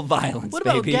regular old violence, What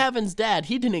about baby. Gavin's dad?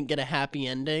 He didn't get a happy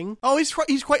ending. Oh, he's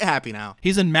quite happy now.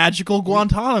 He's in magical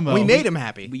Guantanamo. We made him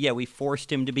happy. We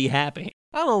forced him to be happy.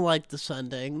 I don't like this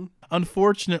ending.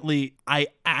 Unfortunately, I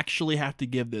actually have to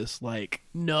give this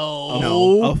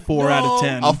No. a 4 out of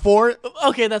 10. A 4?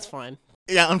 Okay, that's fine.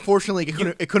 Yeah, unfortunately,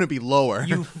 it couldn't be lower.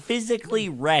 You physically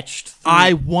retched through.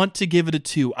 I want to give it a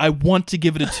 2. I want to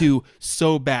give it a 2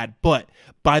 so bad, but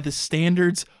by the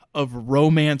standards of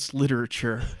romance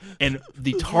literature and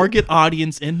the target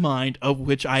audience in mind, of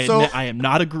which I admit I am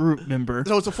not a group member.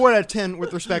 So it's a 4 out of 10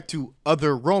 with respect to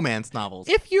other romance novels.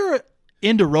 If you're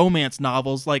into romance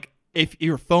novels, if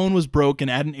your phone was broken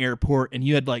at an airport and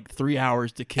you had 3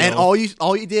 hours to kill, and all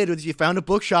you did was you found a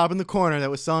bookshop in the corner that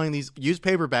was selling these used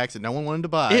paperbacks that no one wanted to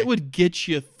buy. it would get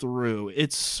you through.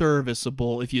 It's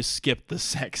serviceable if you skip the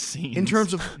sex scenes. In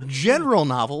terms of general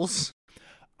novels,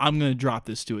 I'm going to drop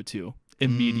this to a 2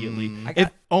 immediately. If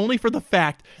only for the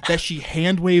fact that she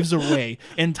hand waves away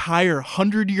entire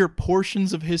 100-year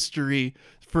portions of history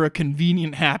for a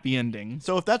convenient happy ending.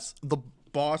 So if that's the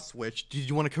boss witch, did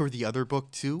you want to cover the other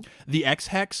book too? The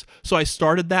X-Hex. So I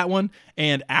started that one,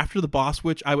 and after the boss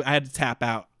witch, I had to tap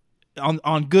out.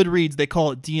 On Goodreads, they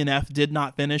call it DNF, did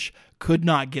not finish, could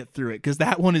not get through it, because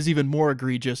that one is even more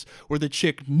egregious, where the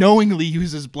chick knowingly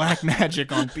uses black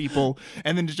magic on people,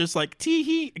 and then it's just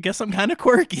tee-hee, I guess I'm kind of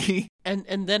quirky. And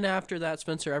then after that,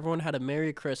 Spencer, everyone had a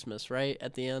Merry Christmas, right,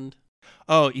 at the end?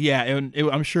 Oh, yeah, and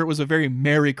I'm sure it was a very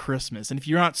Merry Christmas, and if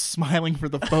you're not smiling for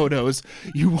the photos,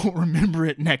 you won't remember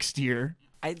it next year.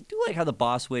 I do like how the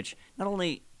boss witch not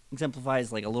only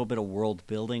exemplifies a little bit of world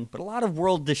building, but a lot of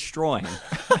world destroying.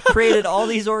 created all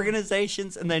these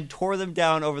organizations and then tore them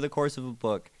down over the course of a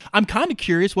book. I'm kind of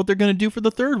curious what they're going to do for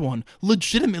the third one.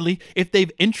 Legitimately, if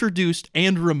they've introduced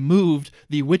and removed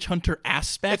the witch hunter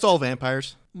aspect. It's all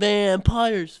vampires.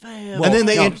 Vampires. Well, And then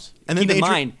they- no, and then keep they in intro-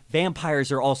 mind,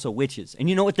 vampires are also witches. And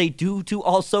you know what they do to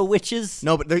also witches?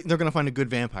 No, but they're going to find a good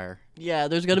vampire. Yeah,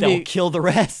 there's gonna They'll be. kill the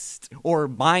rest or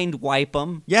mind wipe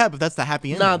them. Yeah, but that's the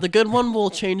happy ending. Nah, the good one will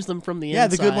change them from the yeah,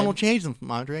 inside. the good one will change them,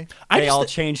 Andre. They all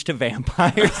change to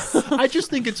vampires. I just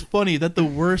think it's funny that the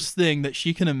worst thing that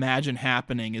she can imagine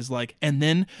happening is like, and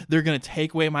then they're going to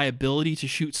take away my ability to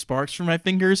shoot sparks from my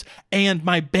fingers and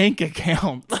my bank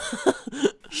account.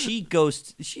 She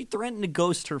threatened to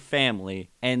ghost her family,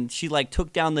 and she like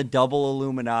took down the double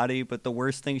Illuminati, but the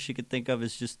worst thing she could think of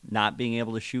is just not being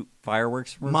able to shoot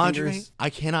fireworks from her Madre, fingers. I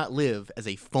cannot live as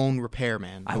a phone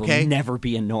repairman. I Okay, will never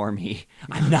be a normie.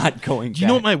 I'm not going Do you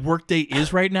know what my workday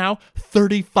is right now?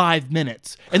 35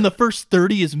 minutes. And the first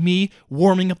 30 is me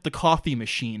warming up the coffee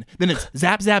machine. Then it's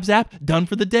zap, zap, zap, done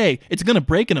for the day. It's going to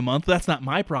break in a month. That's not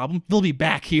my problem. They'll be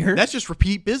back here. that's just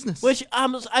repeat business. Which I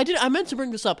meant to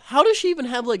bring this up. How does she even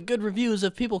have like good reviews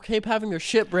if people keep having their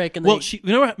shit break? And well,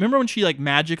 remember when she like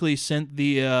magically sent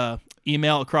the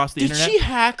email across the did internet? she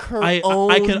hack her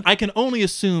own? I can only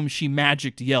assume she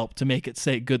magicked Yelp to make it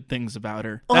say good things about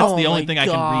her. That's Oh the only my thing I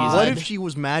can God. reason. What if she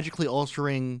was magically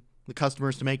altering the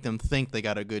customers to make them think they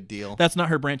got a good deal? That's not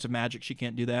her branch of magic. She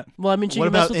can't do that. Well, I mean, she What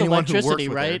can mess about with anyone who works electricity,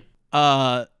 with right?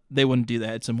 her? They wouldn't do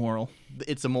that. It's immoral.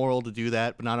 It's immoral to do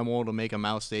that, but not immoral to make a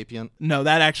mouse sapient. No,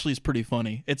 that actually is pretty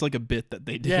funny. It's like a bit that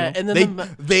they do. Yeah, and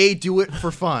then They do it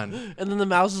for fun. and then the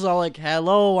mouse is all like,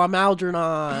 "Hello, I'm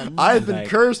Algernon." I've been Like-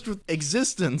 cursed with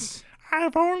existence.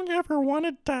 I've only ever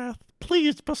wanted death.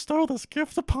 Please bestow this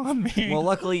gift upon me. Well,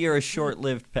 luckily you're a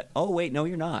short-lived pet. Oh, wait, no,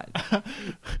 you're not.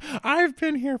 I've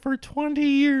been here for 20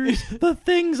 years. The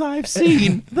things I've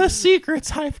seen, the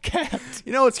secrets I've kept.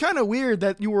 You know, it's kind of weird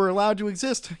that you were allowed to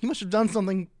exist. You must have done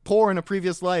something poor in a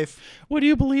previous life. Would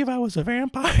you believe I was a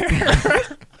vampire?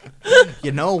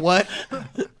 You know what,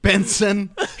 Benson?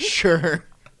 Sure.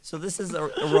 So this is a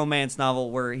romance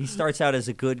novel where he starts out as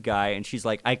a good guy, and she's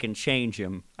like, I can change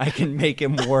him. I can make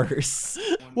him worse.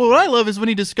 Well, what I love is when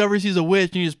he discovers he's a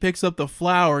witch and he just picks up the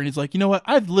flower and he's like, you know what?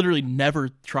 I've literally never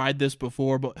tried this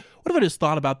before, but what if I just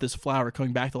thought about this flower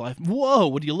coming back to life? Whoa,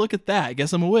 would you look at that? I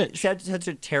guess I'm a witch. He had such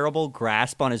a terrible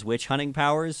grasp on his witch hunting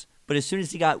powers, but as soon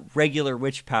as he got regular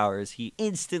witch powers, he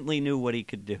instantly knew what he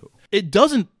could do. It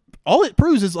doesn't. All it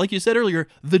proves is, like you said earlier,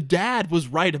 the dad was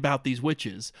right about these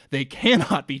witches. They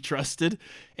cannot be trusted,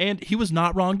 and he was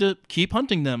not wrong to keep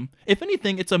hunting them. If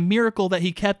anything, it's a miracle that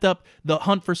he kept up the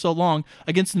hunt for so long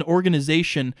against an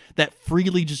organization that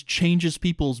freely just changes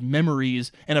people's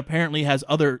memories and apparently has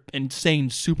other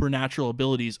insane supernatural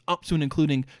abilities, up to and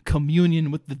including communion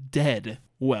with the dead.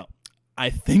 Well, I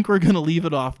think we're gonna leave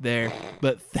it off there,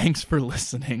 but thanks for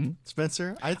listening.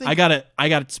 Spencer, I think I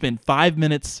gotta spend 5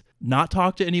 minutes, not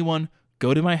talk to anyone,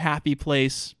 go to my happy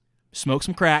place, smoke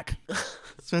some crack.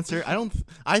 Spencer,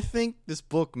 I think this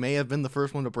book may have been the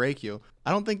first one to break you.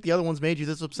 I don't think the other ones made you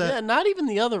this upset. Yeah, not even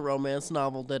the other romance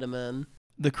novel did him in.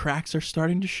 The cracks are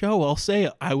starting to show. I'll say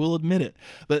it. I will admit it.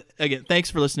 But again, thanks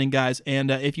for listening, guys. And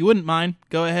if you wouldn't mind,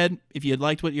 go ahead. If you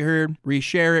liked what you heard,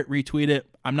 reshare it, retweet it.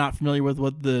 I'm not familiar with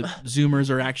what the Zoomers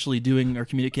are actually doing or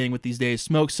communicating with these days.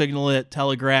 Smoke signal it,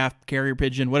 telegraph, carrier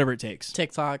pigeon, whatever it takes.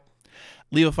 TikTok.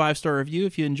 Leave a 5-star review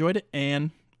if you enjoyed it.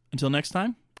 And until next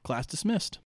time, class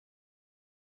dismissed.